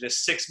changed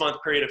this 6-month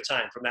period of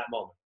time from that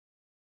moment.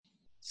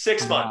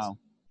 6 months.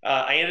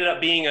 I ended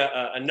up being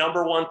a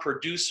number one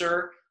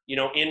producer,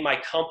 in my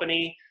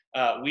company.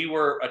 We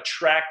were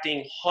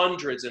attracting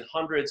hundreds and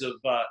hundreds of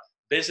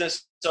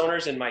business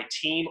owners in my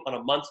team on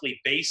a monthly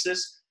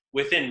basis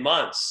within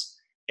months.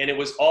 And it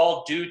was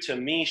all due to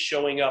me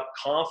showing up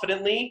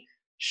confidently,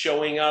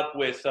 showing up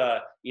with,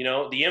 the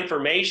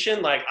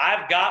information, like,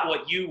 I've got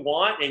what you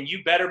want and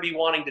you better be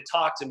wanting to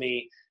talk to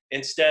me,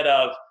 instead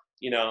of,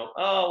 oh,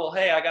 well,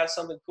 hey, I got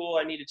something cool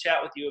I need to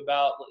chat with you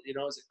about.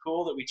 Is it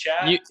cool that we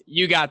chat?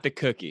 You got the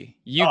cookie.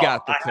 You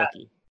got the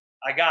cookie.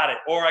 I got it.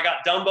 Or I got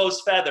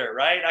Dumbo's feather,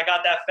 right? I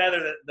got that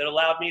feather that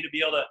allowed me to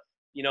be able to,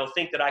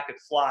 think that I could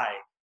fly.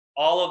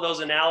 All of those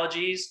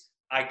analogies,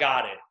 I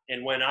got it.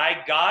 And when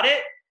I got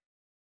it,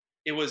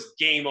 it was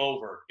game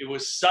over. It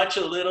was such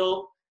a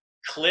little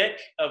click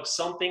of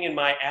something in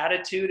my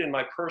attitude and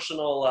my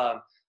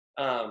personal,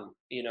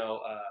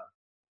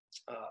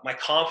 my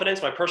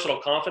confidence, my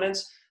personal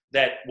confidence,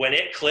 that when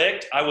it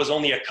clicked, I was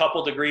only a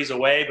couple degrees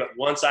away. But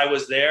once I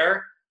was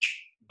there,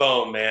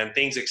 boom, man,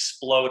 things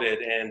exploded,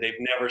 and they've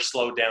never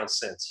slowed down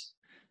since.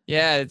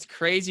 Yeah, it's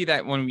crazy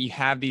that when we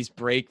have these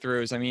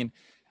breakthroughs, I mean,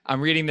 I'm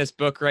reading this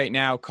book right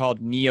now called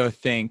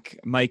Neo-Think.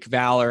 Mike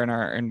Valor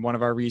in one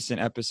of our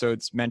recent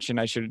episodes mentioned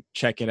I should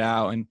check it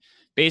out. And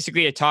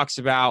basically it talks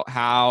about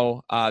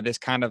how this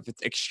kind of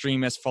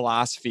extremist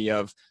philosophy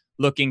of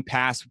looking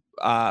past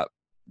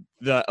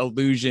the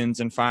illusions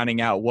and finding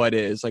out what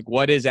is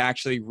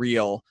actually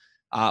real.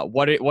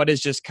 What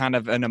is just kind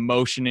of an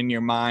emotion in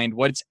your mind,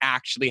 what's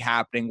actually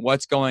happening,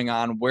 what's going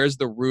on, where's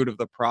the root of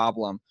the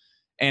problem.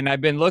 And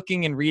I've been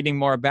looking and reading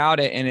more about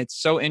it. And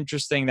it's so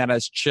interesting that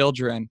as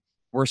children,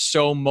 we're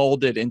so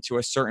molded into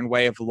a certain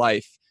way of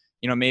life.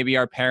 Maybe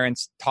our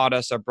parents taught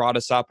us or brought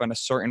us up in a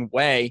certain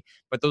way,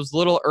 but those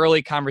little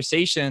early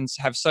conversations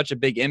have such a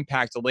big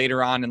impact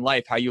later on in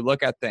life, how you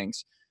look at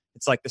things.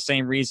 It's like the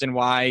same reason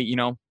why,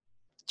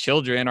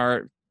 children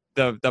are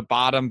the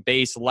bottom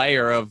base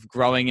layer of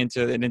growing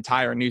into an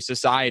entire new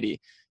society.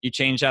 You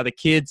change how the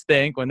kids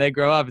think. When they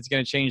grow up, it's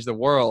going to change the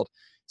world.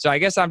 So I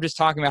guess I'm just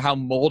talking about how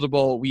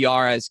moldable we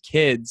are as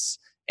kids.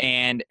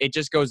 And it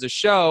just goes to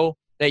show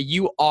that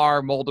you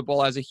are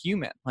moldable as a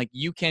human. Like,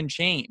 you can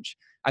change.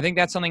 I think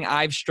that's something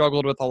I've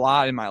struggled with a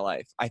lot in my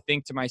life. I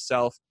think to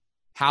myself,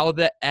 how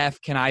the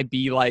F can I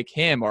be like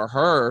him or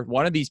her,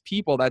 one of these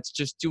people that's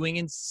just doing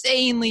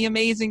insanely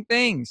amazing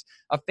things?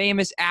 A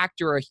famous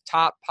actor, a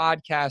top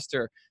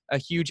podcaster, a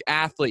huge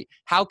athlete?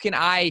 How can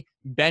I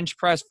bench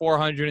press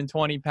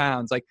 420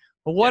 pounds? Like,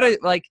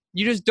 like,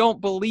 you just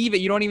don't believe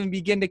it. You don't even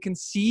begin to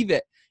conceive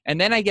it. And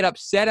then I get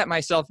upset at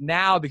myself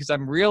now because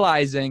I'm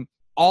realizing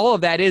all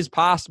of that is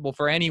possible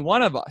for any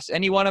one of us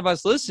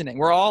listening.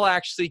 We're all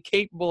actually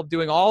capable of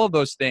doing all of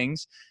those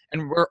things.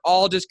 And we're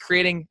all just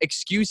creating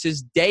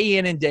excuses day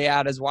in and day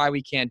out as why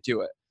we can't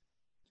do it.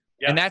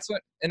 Yeah. And that's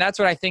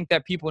what I think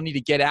that people need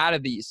to get out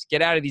of these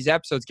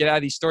episodes, get out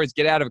of these stories,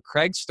 get out of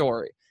Craig's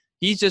story.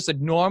 He's just a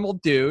normal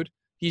dude.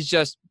 He's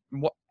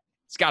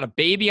got a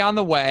baby on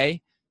the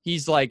way.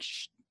 He's like,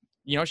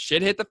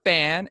 shit hit the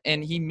fan,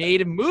 and he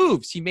made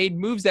moves. He made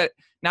moves that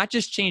not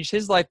just changed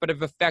his life, but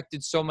have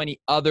affected so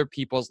many other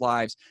people's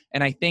lives.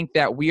 And I think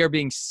that we are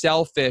being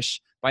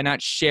selfish by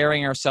not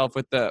sharing ourselves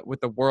with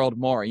the world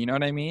more. You know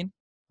what I mean?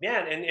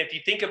 Man, and if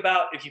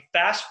you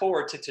fast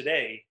forward to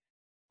today,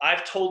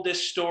 I've told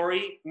this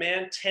story,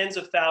 man, tens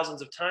of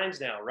thousands of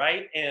times now,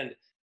 right? And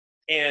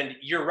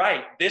you're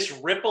right. This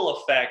ripple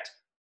effect,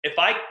 if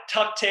I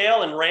tucked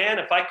tail and ran,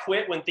 if I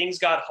quit when things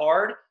got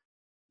hard,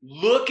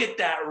 look at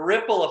that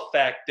ripple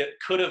effect that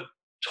could have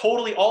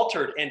totally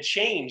altered and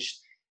changed.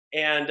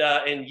 And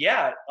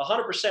yeah,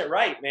 100%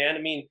 right, man.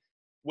 I mean,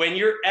 when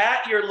you're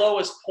at your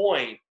lowest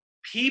point,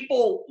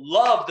 people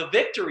love the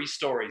victory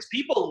stories.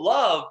 People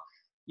love,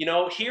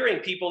 hearing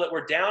people that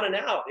were down and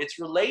out. It's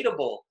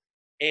relatable.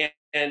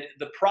 And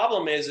the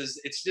problem is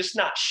it's just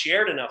not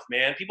shared enough,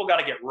 man. People got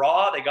to get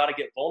raw. They got to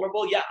get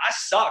vulnerable. Yeah,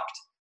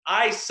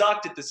 I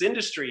sucked at this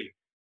industry,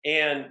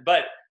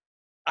 but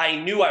I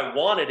knew I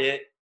wanted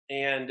it.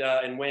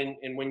 And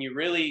when you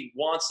really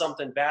want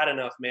something bad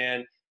enough,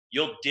 man,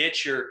 you'll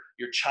ditch your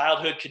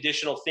childhood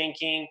conditional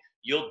thinking.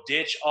 You'll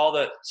ditch all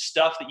the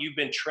stuff that you've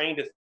been trained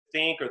to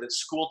think, or that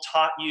school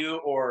taught you,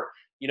 or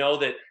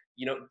the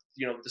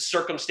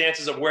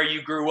circumstances of where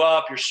you grew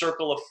up, your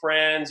circle of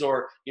friends,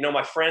 or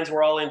my friends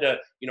were all into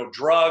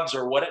drugs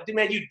or what.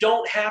 Man, you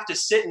don't have to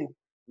sit and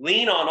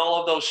lean on all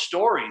of those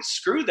stories.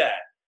 Screw that.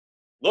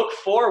 Look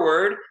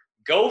forward,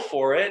 go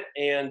for it,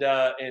 and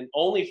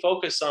only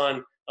focus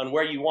on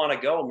where you want to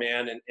go,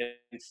 man, and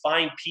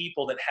find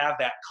people that have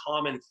that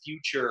common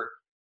future,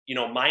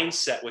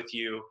 mindset with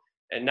you,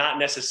 and not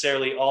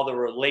necessarily all the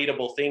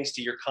relatable things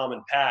to your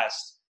common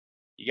past.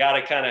 You got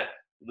to kind of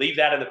leave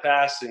that in the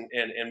past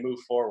and move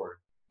forward.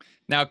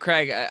 Now,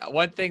 Craig,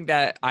 one thing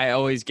that I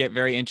always get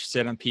very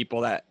interested in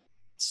people that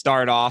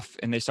start off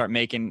and they start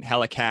making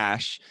hella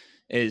cash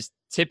is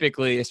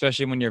typically,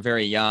 especially when you're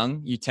very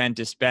young, you tend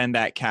to spend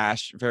that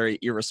cash very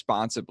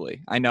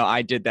irresponsibly. I know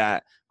I did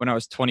that when I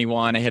was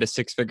 21. I hit a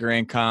 6-figure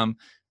income.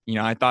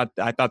 I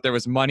thought there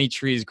was money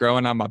trees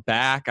growing on my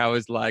back. I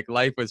was like,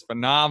 life was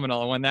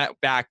phenomenal. And when that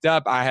backed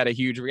up, I had a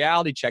huge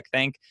reality check.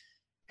 Thank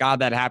God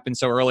that happened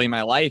so early in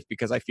my life,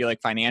 because I feel like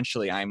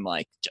financially I'm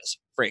like just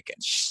freaking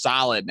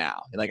solid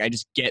now. Like I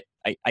get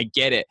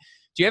it.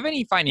 Do you have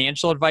any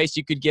financial advice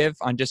you could give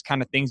on just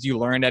kind of things you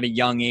learned at a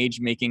young age,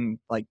 making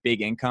like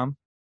big income?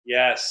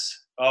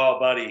 Yes. Oh,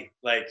 buddy.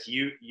 Like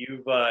you've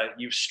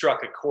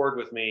struck a chord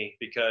with me,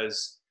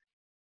 because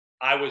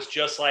I was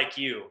just like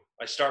you.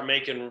 I start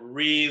making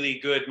really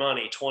good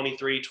money,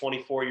 23,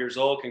 24 years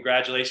old.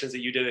 Congratulations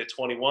that you did it at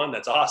 21.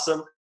 That's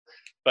awesome.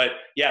 But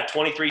yeah,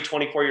 23,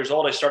 24 years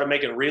old, I started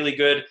making really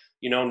good,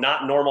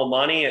 not normal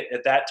money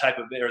at that type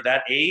of, or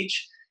that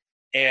age.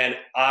 And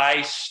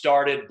I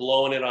started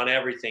blowing it on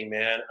everything,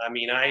 man. I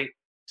mean,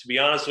 to be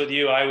honest with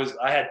you, I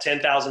had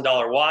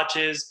 $10,000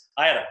 watches.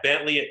 I had a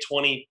Bentley at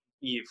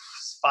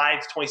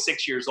 25,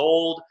 26 years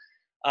old.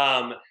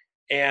 I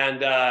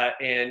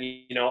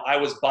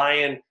was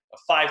buying a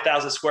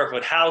 5,000 square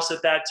foot house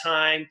at that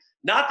time.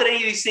 Not that any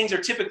of these things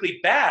are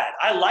typically bad.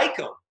 I like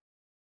them.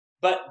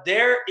 But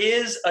there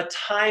is a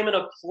time and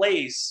a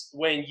place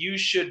when you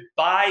should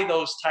buy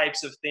those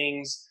types of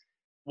things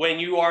when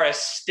you are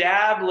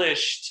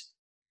established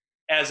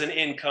as an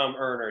income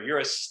earner. You're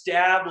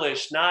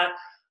established, not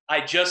I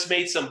just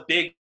made some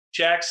big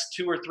checks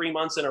 2 or 3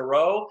 months in a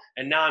row,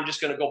 and now I'm just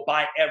going to go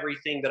buy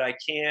everything that I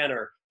can,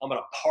 or I'm going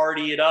to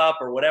party it up,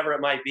 or whatever it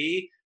might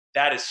be.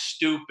 That is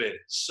stupid.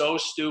 So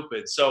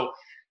stupid. So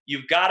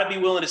you've got to be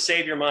willing to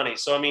save your money.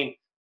 So, I mean,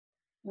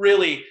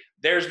 really,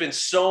 there's been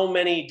so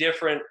many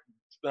different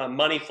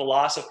money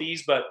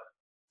philosophies, but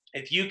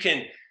if you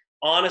can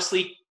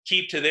honestly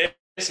keep to this,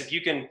 if you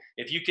can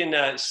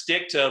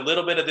stick to a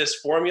little bit of this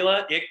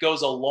formula, it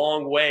goes a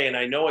long way. And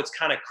I know it's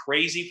kind of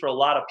crazy for a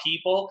lot of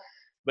people,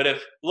 but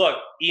look,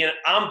 Ian,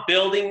 I'm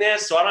building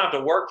this so I don't have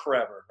to work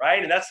forever,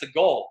 right? And that's the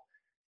goal.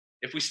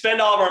 If we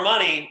spend all of our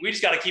money, we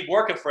just got to keep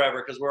working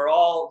forever, because we're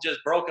all just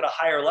broke at a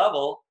higher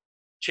level,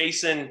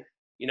 chasing,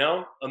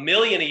 $1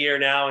 million a year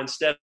now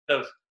instead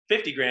of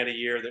 50 grand a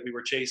year that we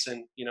were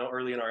chasing,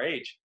 early in our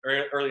age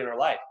or early in our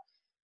life.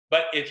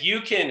 But if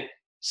you can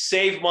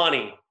save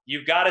money,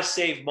 you've got to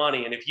save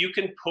money. And if you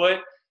can put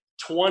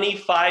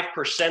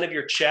 25% of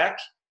your check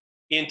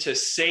into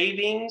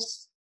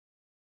savings,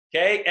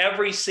 okay,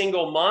 every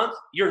single month,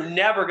 you're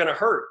never going to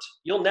hurt.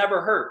 You'll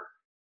never hurt.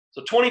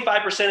 So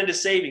 25% into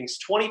savings,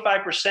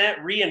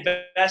 25%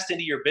 reinvest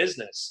into your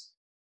business.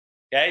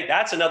 Okay.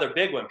 That's another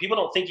big one. People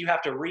don't think you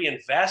have to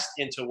reinvest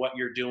into what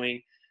you're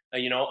doing,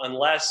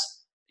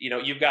 unless,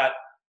 you've got,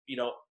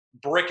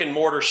 brick and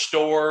mortar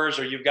stores,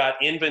 or you've got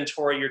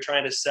inventory you're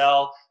trying to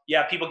sell.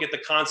 Yeah. People get the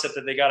concept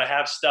that they got to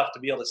have stuff to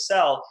be able to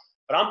sell,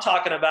 but I'm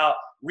talking about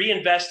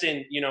reinvest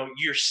in,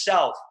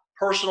 yourself,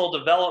 personal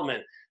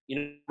development,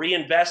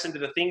 reinvest into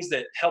the things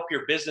that help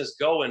your business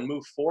go and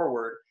move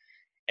forward.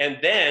 And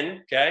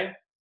then, okay,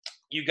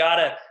 you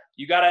gotta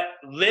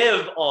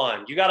live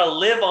on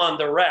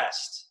the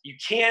rest. You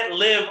can't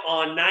live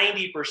on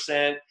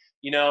 90%,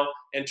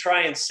 and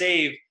try and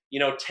save,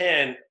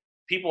 10.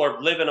 People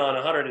are living on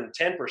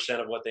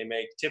 110% of what they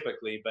make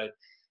typically. But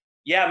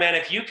yeah, man,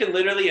 if you can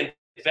literally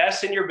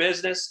invest in your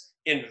business,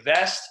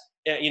 invest,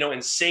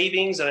 in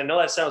savings. And I know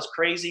that sounds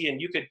crazy,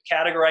 and you could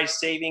categorize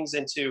savings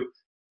into,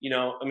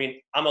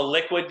 I'm a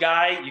liquid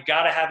guy. You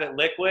got to have it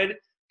liquid,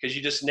 because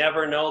you just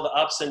never know the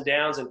ups and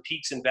downs and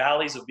peaks and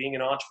valleys of being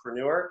an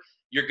entrepreneur.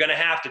 You're going to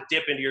have to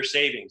dip into your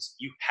savings.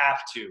 You have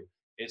to.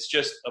 It's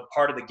just a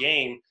part of the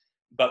game.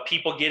 But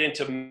people get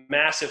into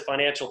massive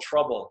financial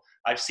trouble.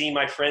 I've seen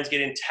my friends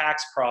get in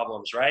tax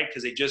problems, right?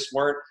 Because they just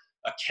weren't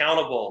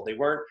accountable. They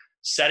weren't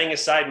setting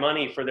aside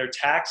money for their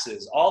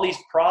taxes. All these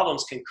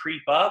problems can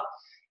creep up.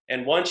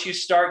 And once you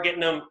start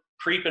getting them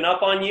creeping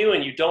up on you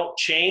and you don't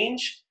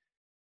change,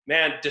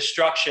 man,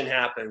 destruction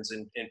happens.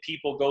 And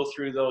people go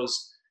through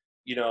those,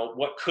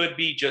 what could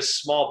be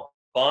just small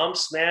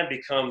bumps, man,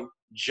 become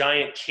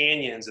giant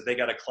canyons that they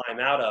got to climb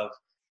out of.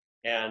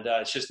 And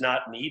it's just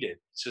not needed.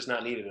 It's just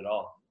not needed at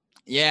all.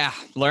 Yeah.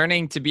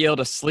 Learning to be able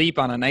to sleep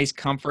on a nice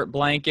comfort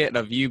blanket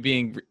of you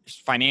being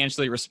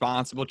financially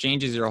responsible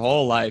changes your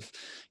whole life.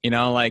 You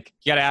got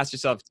to ask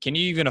yourself, can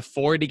you even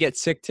afford to get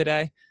sick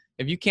today?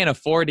 If you can't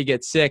afford to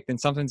get sick, then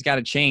something's got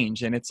to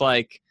change. And it's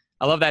like,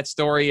 I love that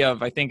story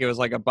of, I think it was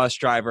like a bus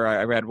driver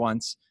I read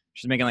once.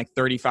 She's making like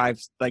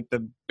 35, like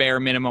the bare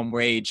minimum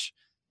wage,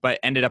 but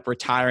ended up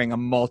retiring a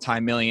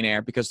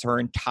multimillionaire because her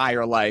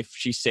entire life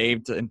she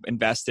saved and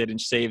invested and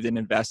saved and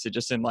invested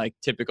just in like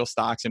typical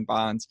stocks and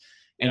bonds.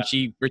 And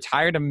she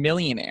retired a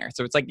millionaire.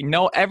 So it's like,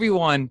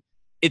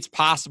 it's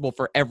possible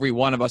for every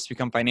one of us to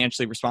become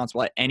financially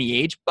responsible at any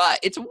age, but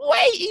it's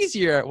way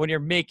easier when you're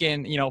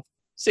making,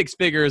 6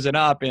 figures and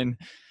up. And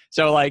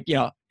so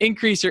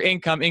increase your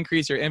income,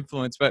 increase your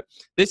influence. But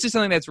this is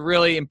something that's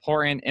really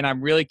important. And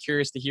I'm really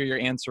curious to hear your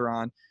answer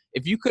on.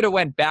 If you could have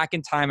went back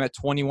in time at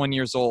 21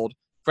 years old,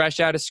 fresh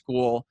out of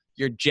school,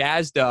 you're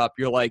jazzed up,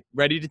 you're like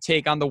ready to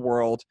take on the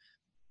world,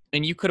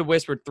 and you could have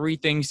whispered 3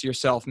 things to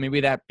yourself. Maybe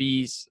that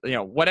be,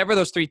 whatever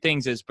those 3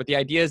 things is. But the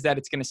idea is that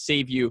it's going to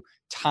save you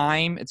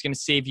time, it's going to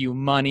save you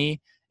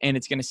money, and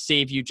it's going to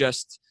save you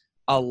just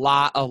a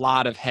lot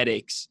of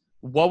headaches.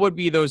 What would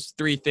be those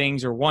 3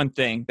 things or one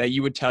thing that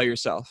you would tell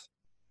yourself?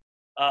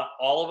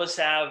 All of us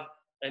have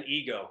an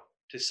ego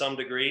to some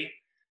degree,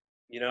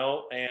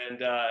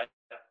 and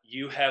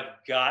you have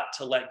got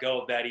to let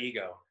go of that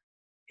ego.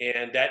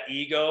 And that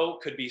ego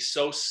could be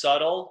so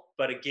subtle,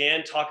 but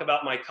again, talk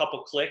about my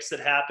couple clicks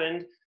that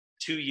happened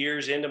 2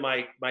 years into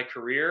my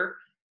career.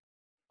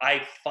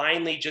 I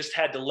finally just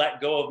had to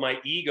let go of my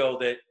ego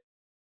that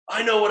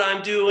I know what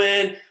I'm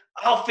doing.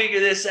 I'll figure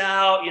this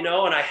out, and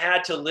I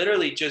had to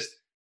literally just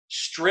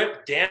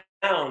strip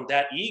down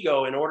that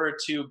ego in order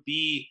to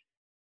be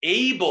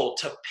able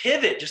to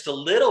pivot just a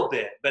little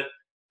bit. But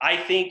I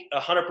think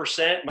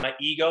 100% my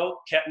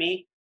ego kept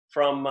me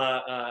from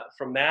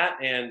that.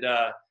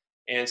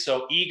 And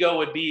so ego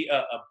would be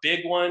a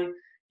big one.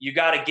 You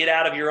got to get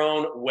out of your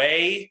own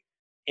way.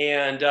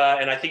 And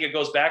I think it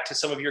goes back to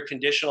some of your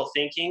conditional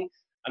thinking.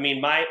 I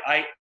mean,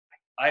 I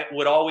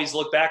would always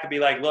look back and be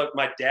like, look,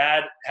 my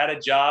dad had a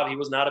job. He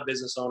was not a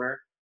business owner.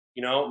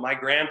 My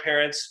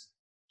grandparents,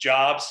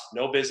 jobs,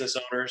 no business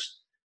owners.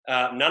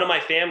 None of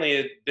my family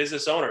is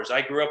business owners.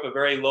 I grew up a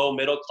very low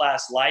middle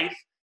class life.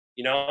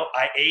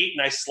 I ate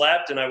and I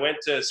slept and I went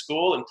to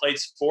school and played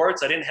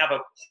sports. I didn't have a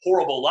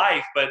horrible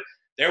life, but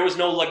there was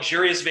no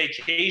luxurious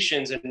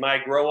vacations in my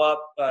grow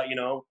up,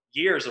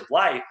 years of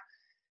life.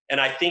 And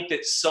I think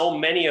that so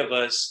many of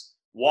us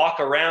walk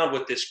around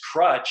with this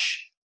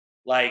crutch,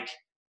 like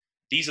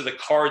these are the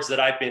cards that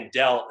I've been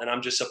dealt and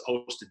I'm just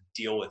supposed to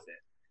deal with it.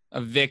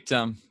 A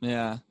victim.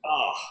 Yeah.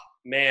 Oh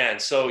man.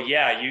 So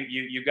yeah,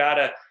 you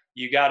gotta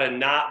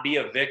not be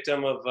a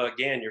victim of,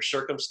 again, your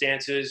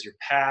circumstances, your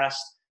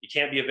past. You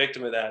can't be a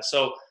victim of that.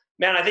 So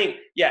man, I think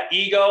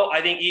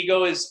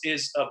ego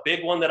is a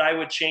big one that I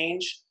would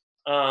change.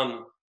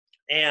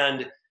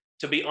 And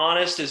to be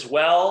honest as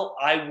well,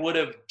 I would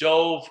have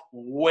dove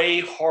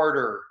way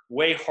harder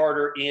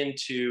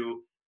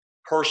into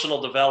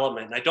personal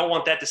development. And I don't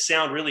want that to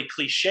sound really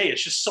cliche.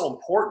 It's just so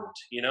important.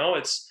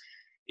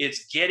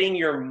 It's getting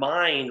your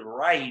mind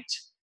right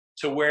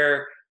to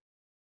where,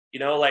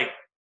 like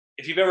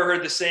if you've ever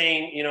heard the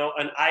saying,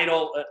 an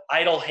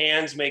idle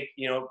hands make,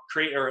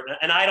 create, or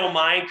an idle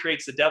mind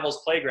creates the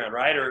devil's playground,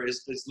 right? Or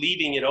is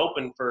leaving it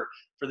open for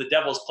the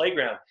devil's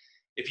playground.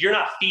 If you're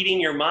not feeding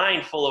your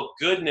mind full of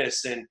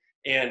goodness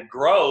and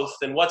growth,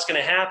 then what's going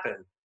to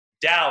happen?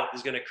 Doubt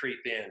is going to creep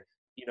in.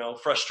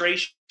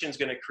 frustration is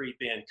going to creep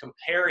in,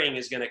 comparing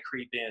is going to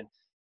creep in.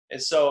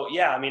 And so,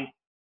 yeah, I mean,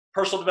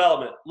 personal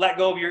development, let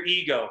go of your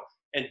ego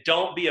and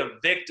don't be a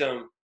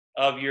victim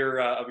of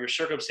your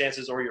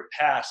circumstances or your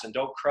past, and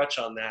don't crutch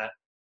on that,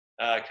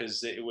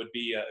 because it would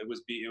be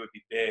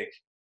big.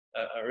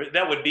 Or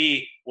that would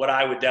be what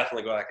I would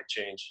definitely go back and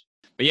change.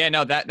 But yeah,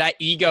 no, that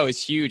ego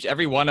is huge.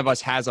 Every one of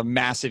us has a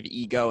massive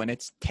ego, and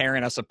it's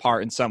tearing us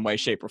apart in some way,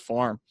 shape, or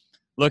form.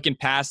 Looking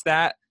past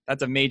that,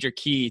 that's a major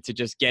key to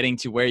just getting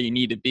to where you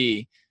need to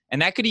be.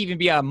 And that could even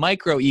be a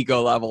micro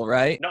ego level,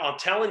 right? No, I'm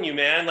telling you,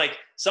 man, like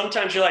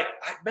sometimes you're like,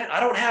 man,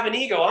 I don't have an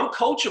ego. I'm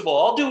coachable.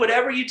 I'll do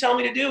whatever you tell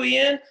me to do,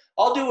 Ian.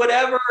 I'll do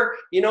whatever,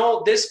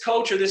 this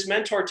coach or this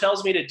mentor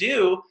tells me to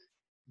do.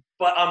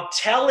 But I'm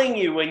telling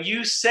you, when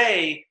you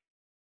say,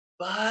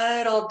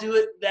 but I'll do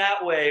it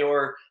that way,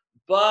 or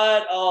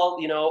but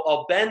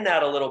I'll bend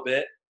that a little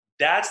bit,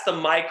 that's the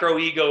micro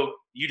ego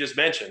you just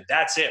mentioned.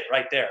 That's it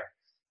right there.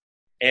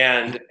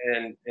 And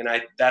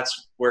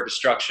that's where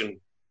destruction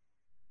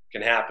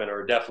can happen,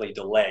 or definitely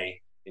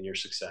delay in your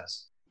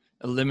success.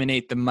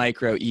 Eliminate the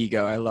micro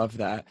ego. I love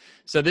that.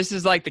 So this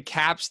is like the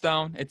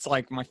capstone. It's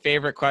like my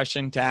favorite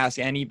question to ask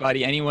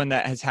anyone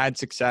that has had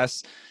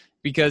success,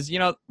 because,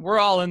 we're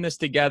all in this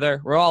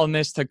together. We're all in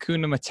this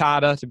Hakuna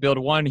Matata to build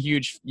one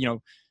huge,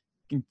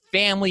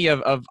 family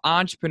of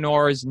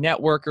entrepreneurs,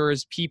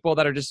 networkers, people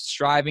that are just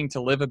striving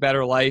to live a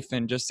better life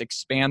and just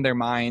expand their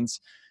minds.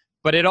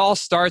 But it all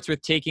starts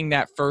with taking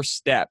that first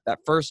step, that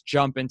first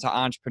jump into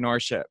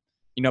entrepreneurship,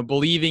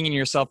 believing in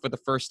yourself for the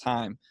first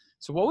time.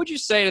 So what would you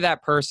say to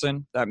that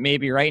person that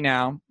maybe right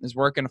now is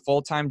working a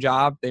full-time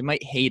job? They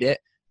might hate it.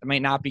 They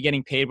might not be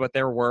getting paid what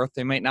they're worth.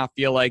 They might not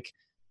feel like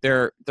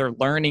they're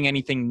learning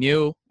anything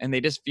new, and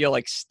they just feel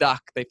like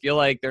stuck. They feel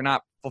like they're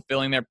not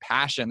fulfilling their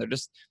passion. They're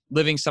just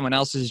living someone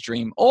else's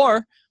dream.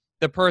 Or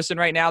the person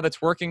right now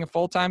that's working a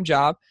full-time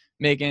job,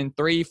 making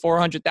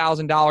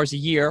 $300,000-$400,000 a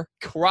year,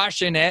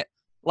 crushing it.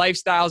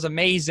 Lifestyle's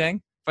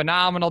amazing,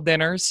 phenomenal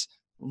dinners,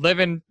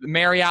 living the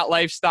Marriott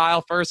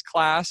lifestyle, first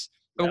class.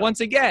 But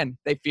once again,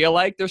 they feel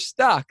like they're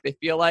stuck. They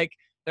feel like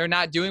they're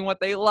not doing what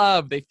they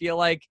love. They feel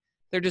like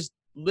they're just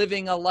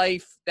living a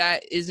life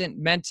that isn't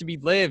meant to be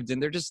lived,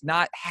 and they're just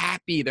not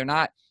happy. They're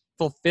not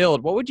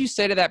fulfilled. What would you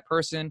say to that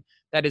person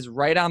that is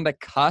right on the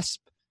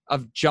cusp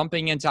of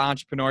jumping into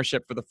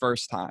entrepreneurship for the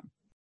first time?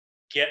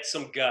 Get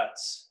some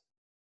guts.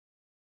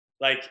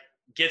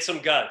 Get some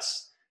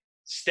guts.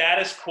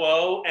 Status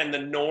quo and the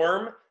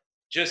norm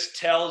just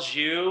tells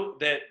you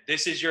that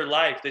this is your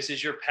life. This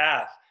is your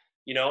path.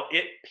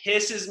 It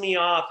pisses me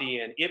off,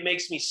 Ian. It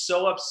makes me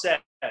so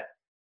upset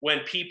when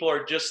people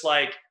are just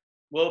like,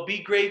 well, be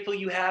grateful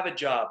you have a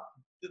job.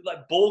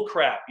 Like bull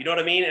crap. You know what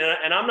I mean?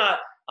 And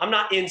I'm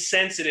not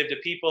insensitive to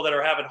people that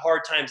are having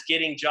hard times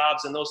getting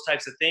jobs and those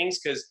types of things,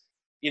 because,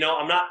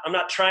 I'm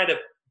not trying to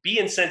be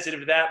insensitive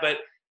to that, but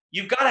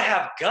you've got to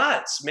have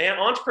guts, man.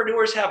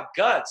 Entrepreneurs have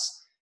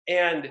guts,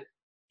 and,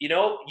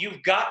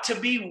 you've got to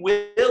be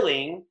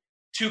willing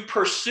to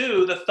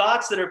pursue the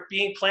thoughts that are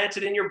being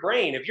planted in your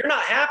brain. If you're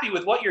not happy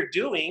with what you're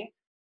doing,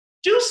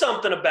 do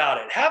something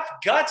about it. Have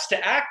guts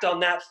to act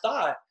on that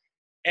thought.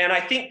 And I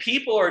think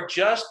people are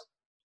just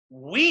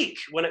weak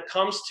when it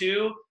comes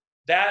to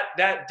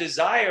that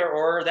desire,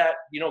 or that,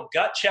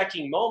 gut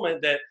checking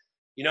moment that,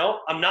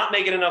 I'm not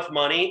making enough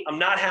money. I'm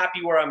not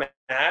happy where I'm at.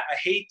 I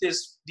hate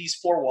these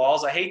four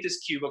walls. I hate this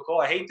cubicle.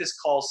 I hate this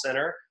call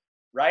center,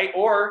 right?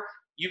 Or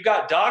you've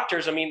got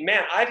doctors. I mean,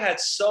 man, I've had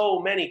so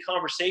many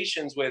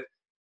conversations with,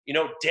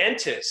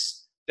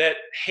 dentists that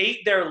hate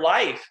their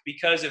life,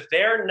 because if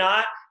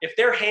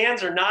their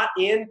hands are not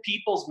in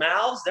people's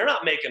mouths, they're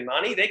not making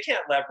money. They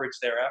can't leverage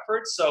their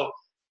efforts.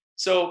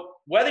 So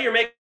whether you're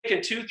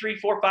making 200, 300,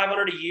 400,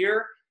 500 a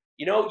year,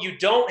 you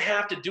don't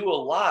have to do a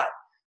lot.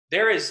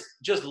 There is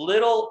just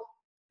little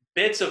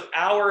bits of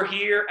hour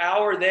here,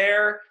 hour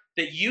there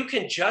that you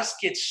can just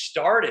get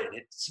started.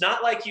 It's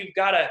not like you've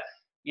got to,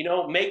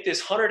 make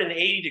this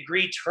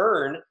 180-degree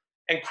turn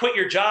and quit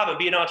your job and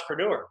be an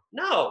entrepreneur.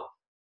 No,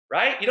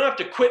 right? You don't have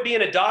to quit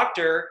being a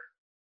doctor,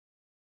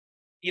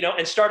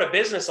 and start a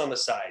business on the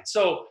side.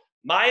 So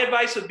my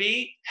advice would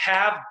be,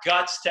 have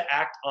guts to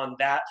act on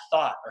that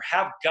thought, or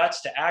have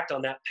guts to act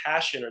on that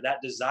passion or that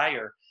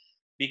desire,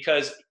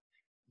 because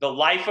the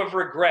life of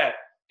regret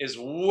is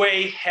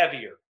way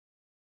heavier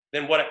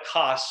than what it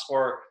costs,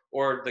 or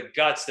the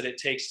guts that it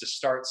takes to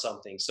start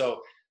something.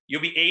 So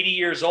you'll be 80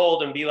 years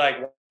old and be like,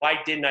 why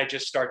didn't I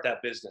just start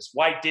that business?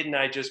 Why didn't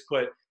I just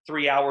put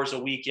 3 hours a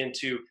week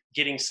into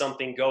getting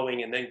something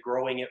going and then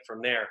growing it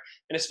from there?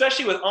 And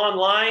especially with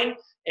online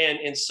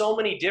and so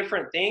many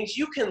different things,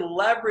 you can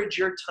leverage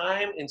your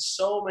time in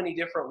so many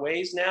different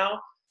ways now.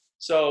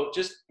 So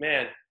just,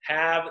 man,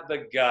 have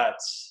the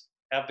guts.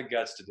 Have the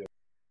guts to do it.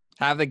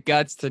 Have the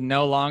guts to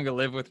no longer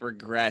live with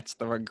regrets.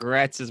 The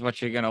regrets is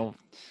what you're going to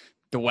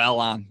dwell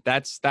on.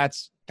 That's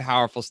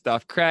powerful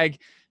stuff.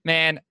 Craig,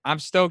 Man, I'm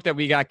stoked that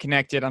we got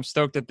connected. I'm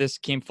stoked that this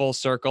came full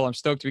circle. I'm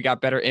stoked we got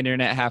better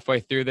internet halfway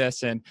through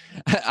this. And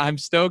I'm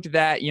stoked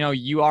that,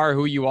 you are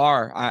who you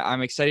are.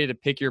 I'm excited to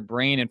pick your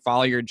brain and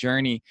follow your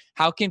journey.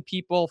 How can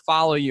people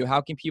follow you?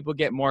 How can people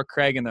get more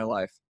Craig in their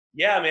life?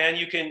 Yeah, man,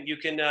 you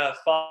can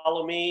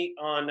follow me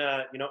on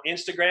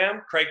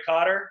Instagram, Craig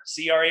Kotter,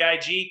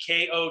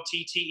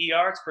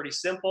 CraigKotter. It's pretty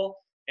simple.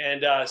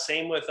 And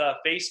same with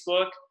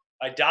Facebook.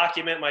 I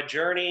document my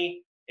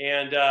journey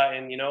and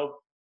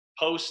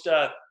post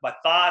my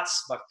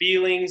thoughts, my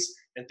feelings,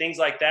 and things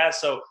like that.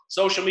 So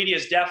social media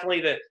is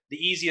definitely the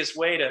easiest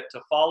way to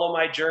follow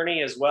my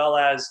journey, as well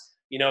as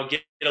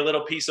get a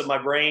little piece of my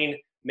brain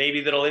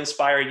maybe that'll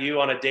inspire you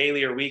on a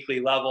daily or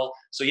weekly level.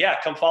 So yeah,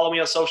 come follow me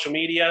on social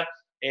media.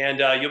 And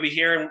you'll be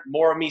hearing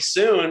more of me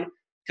soon,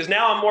 because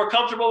now I'm more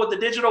comfortable with the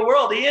digital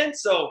world, Ian.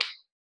 So,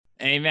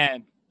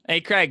 amen.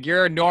 Hey, Craig,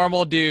 you're a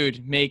normal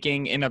dude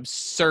making an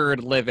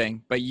absurd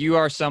living, but you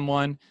are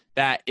someone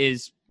that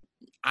is,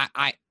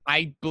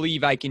 I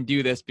believe I can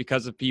do this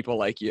because of people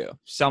like you.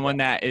 Someone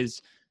that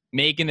is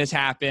making this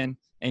happen,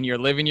 and you're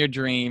living your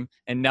dream,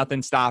 and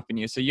nothing's stopping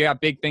you. So you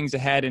got big things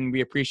ahead, and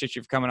we appreciate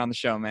you for coming on the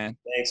show, man.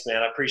 Thanks,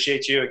 man. I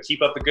appreciate you.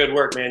 Keep up the good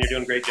work, man. You're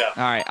doing a great job.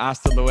 All right.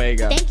 Hasta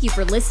luego. Thank you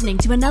for listening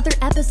to another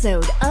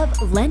episode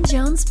of Len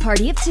Jones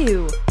Party of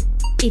Two.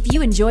 If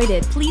you enjoyed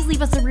it, please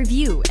leave us a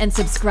review and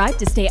subscribe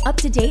to stay up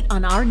to date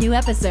on our new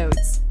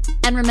episodes.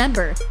 And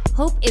remember,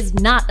 hope is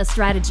not a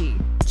strategy.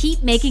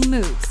 Keep making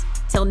moves.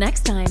 Till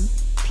next time,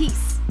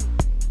 peace.